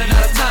 never running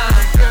out of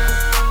time.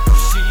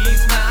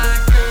 She's my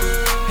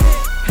girl.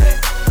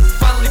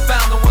 Finally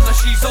found the one that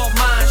she's all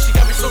mine. She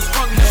got me so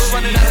sprung, never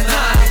running out of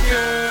time.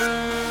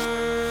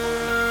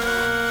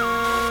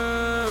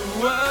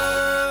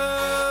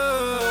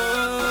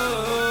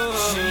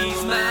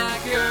 She's my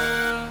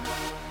girl.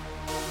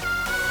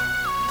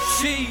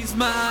 She's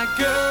my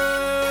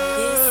girl.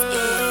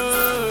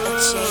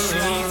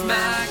 She's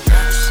my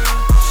girl.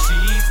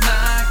 She's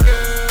my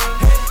girl.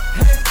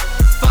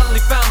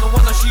 Finally found the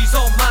one that she's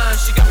all mine.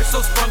 She got me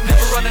so sprung,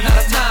 never running out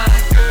of time.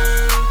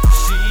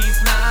 She's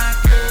my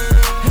girl.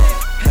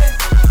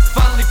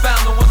 Finally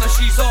found the one that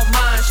she's all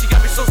mine. She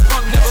got me so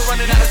sprung, never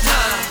running out of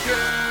time.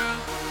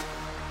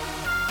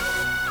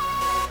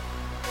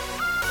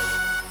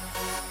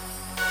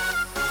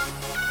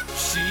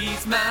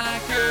 She's my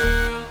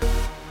girl.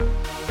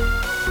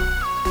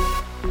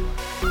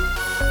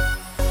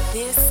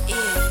 This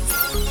is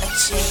a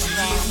She's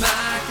J-Rock.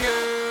 my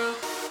girl.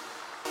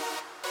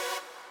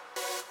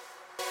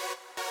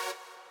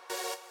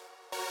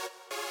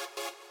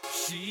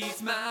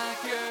 She's my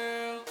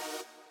girl.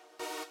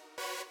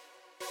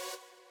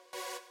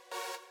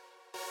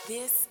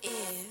 This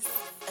is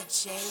a J-Rock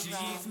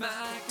She's my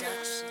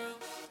production. girl.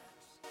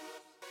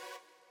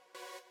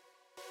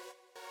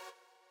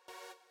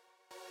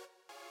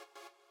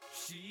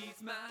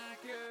 She's my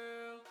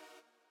girl.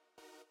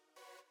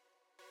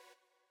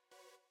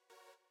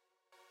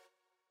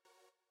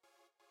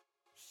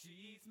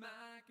 She's my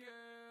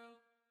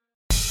girl.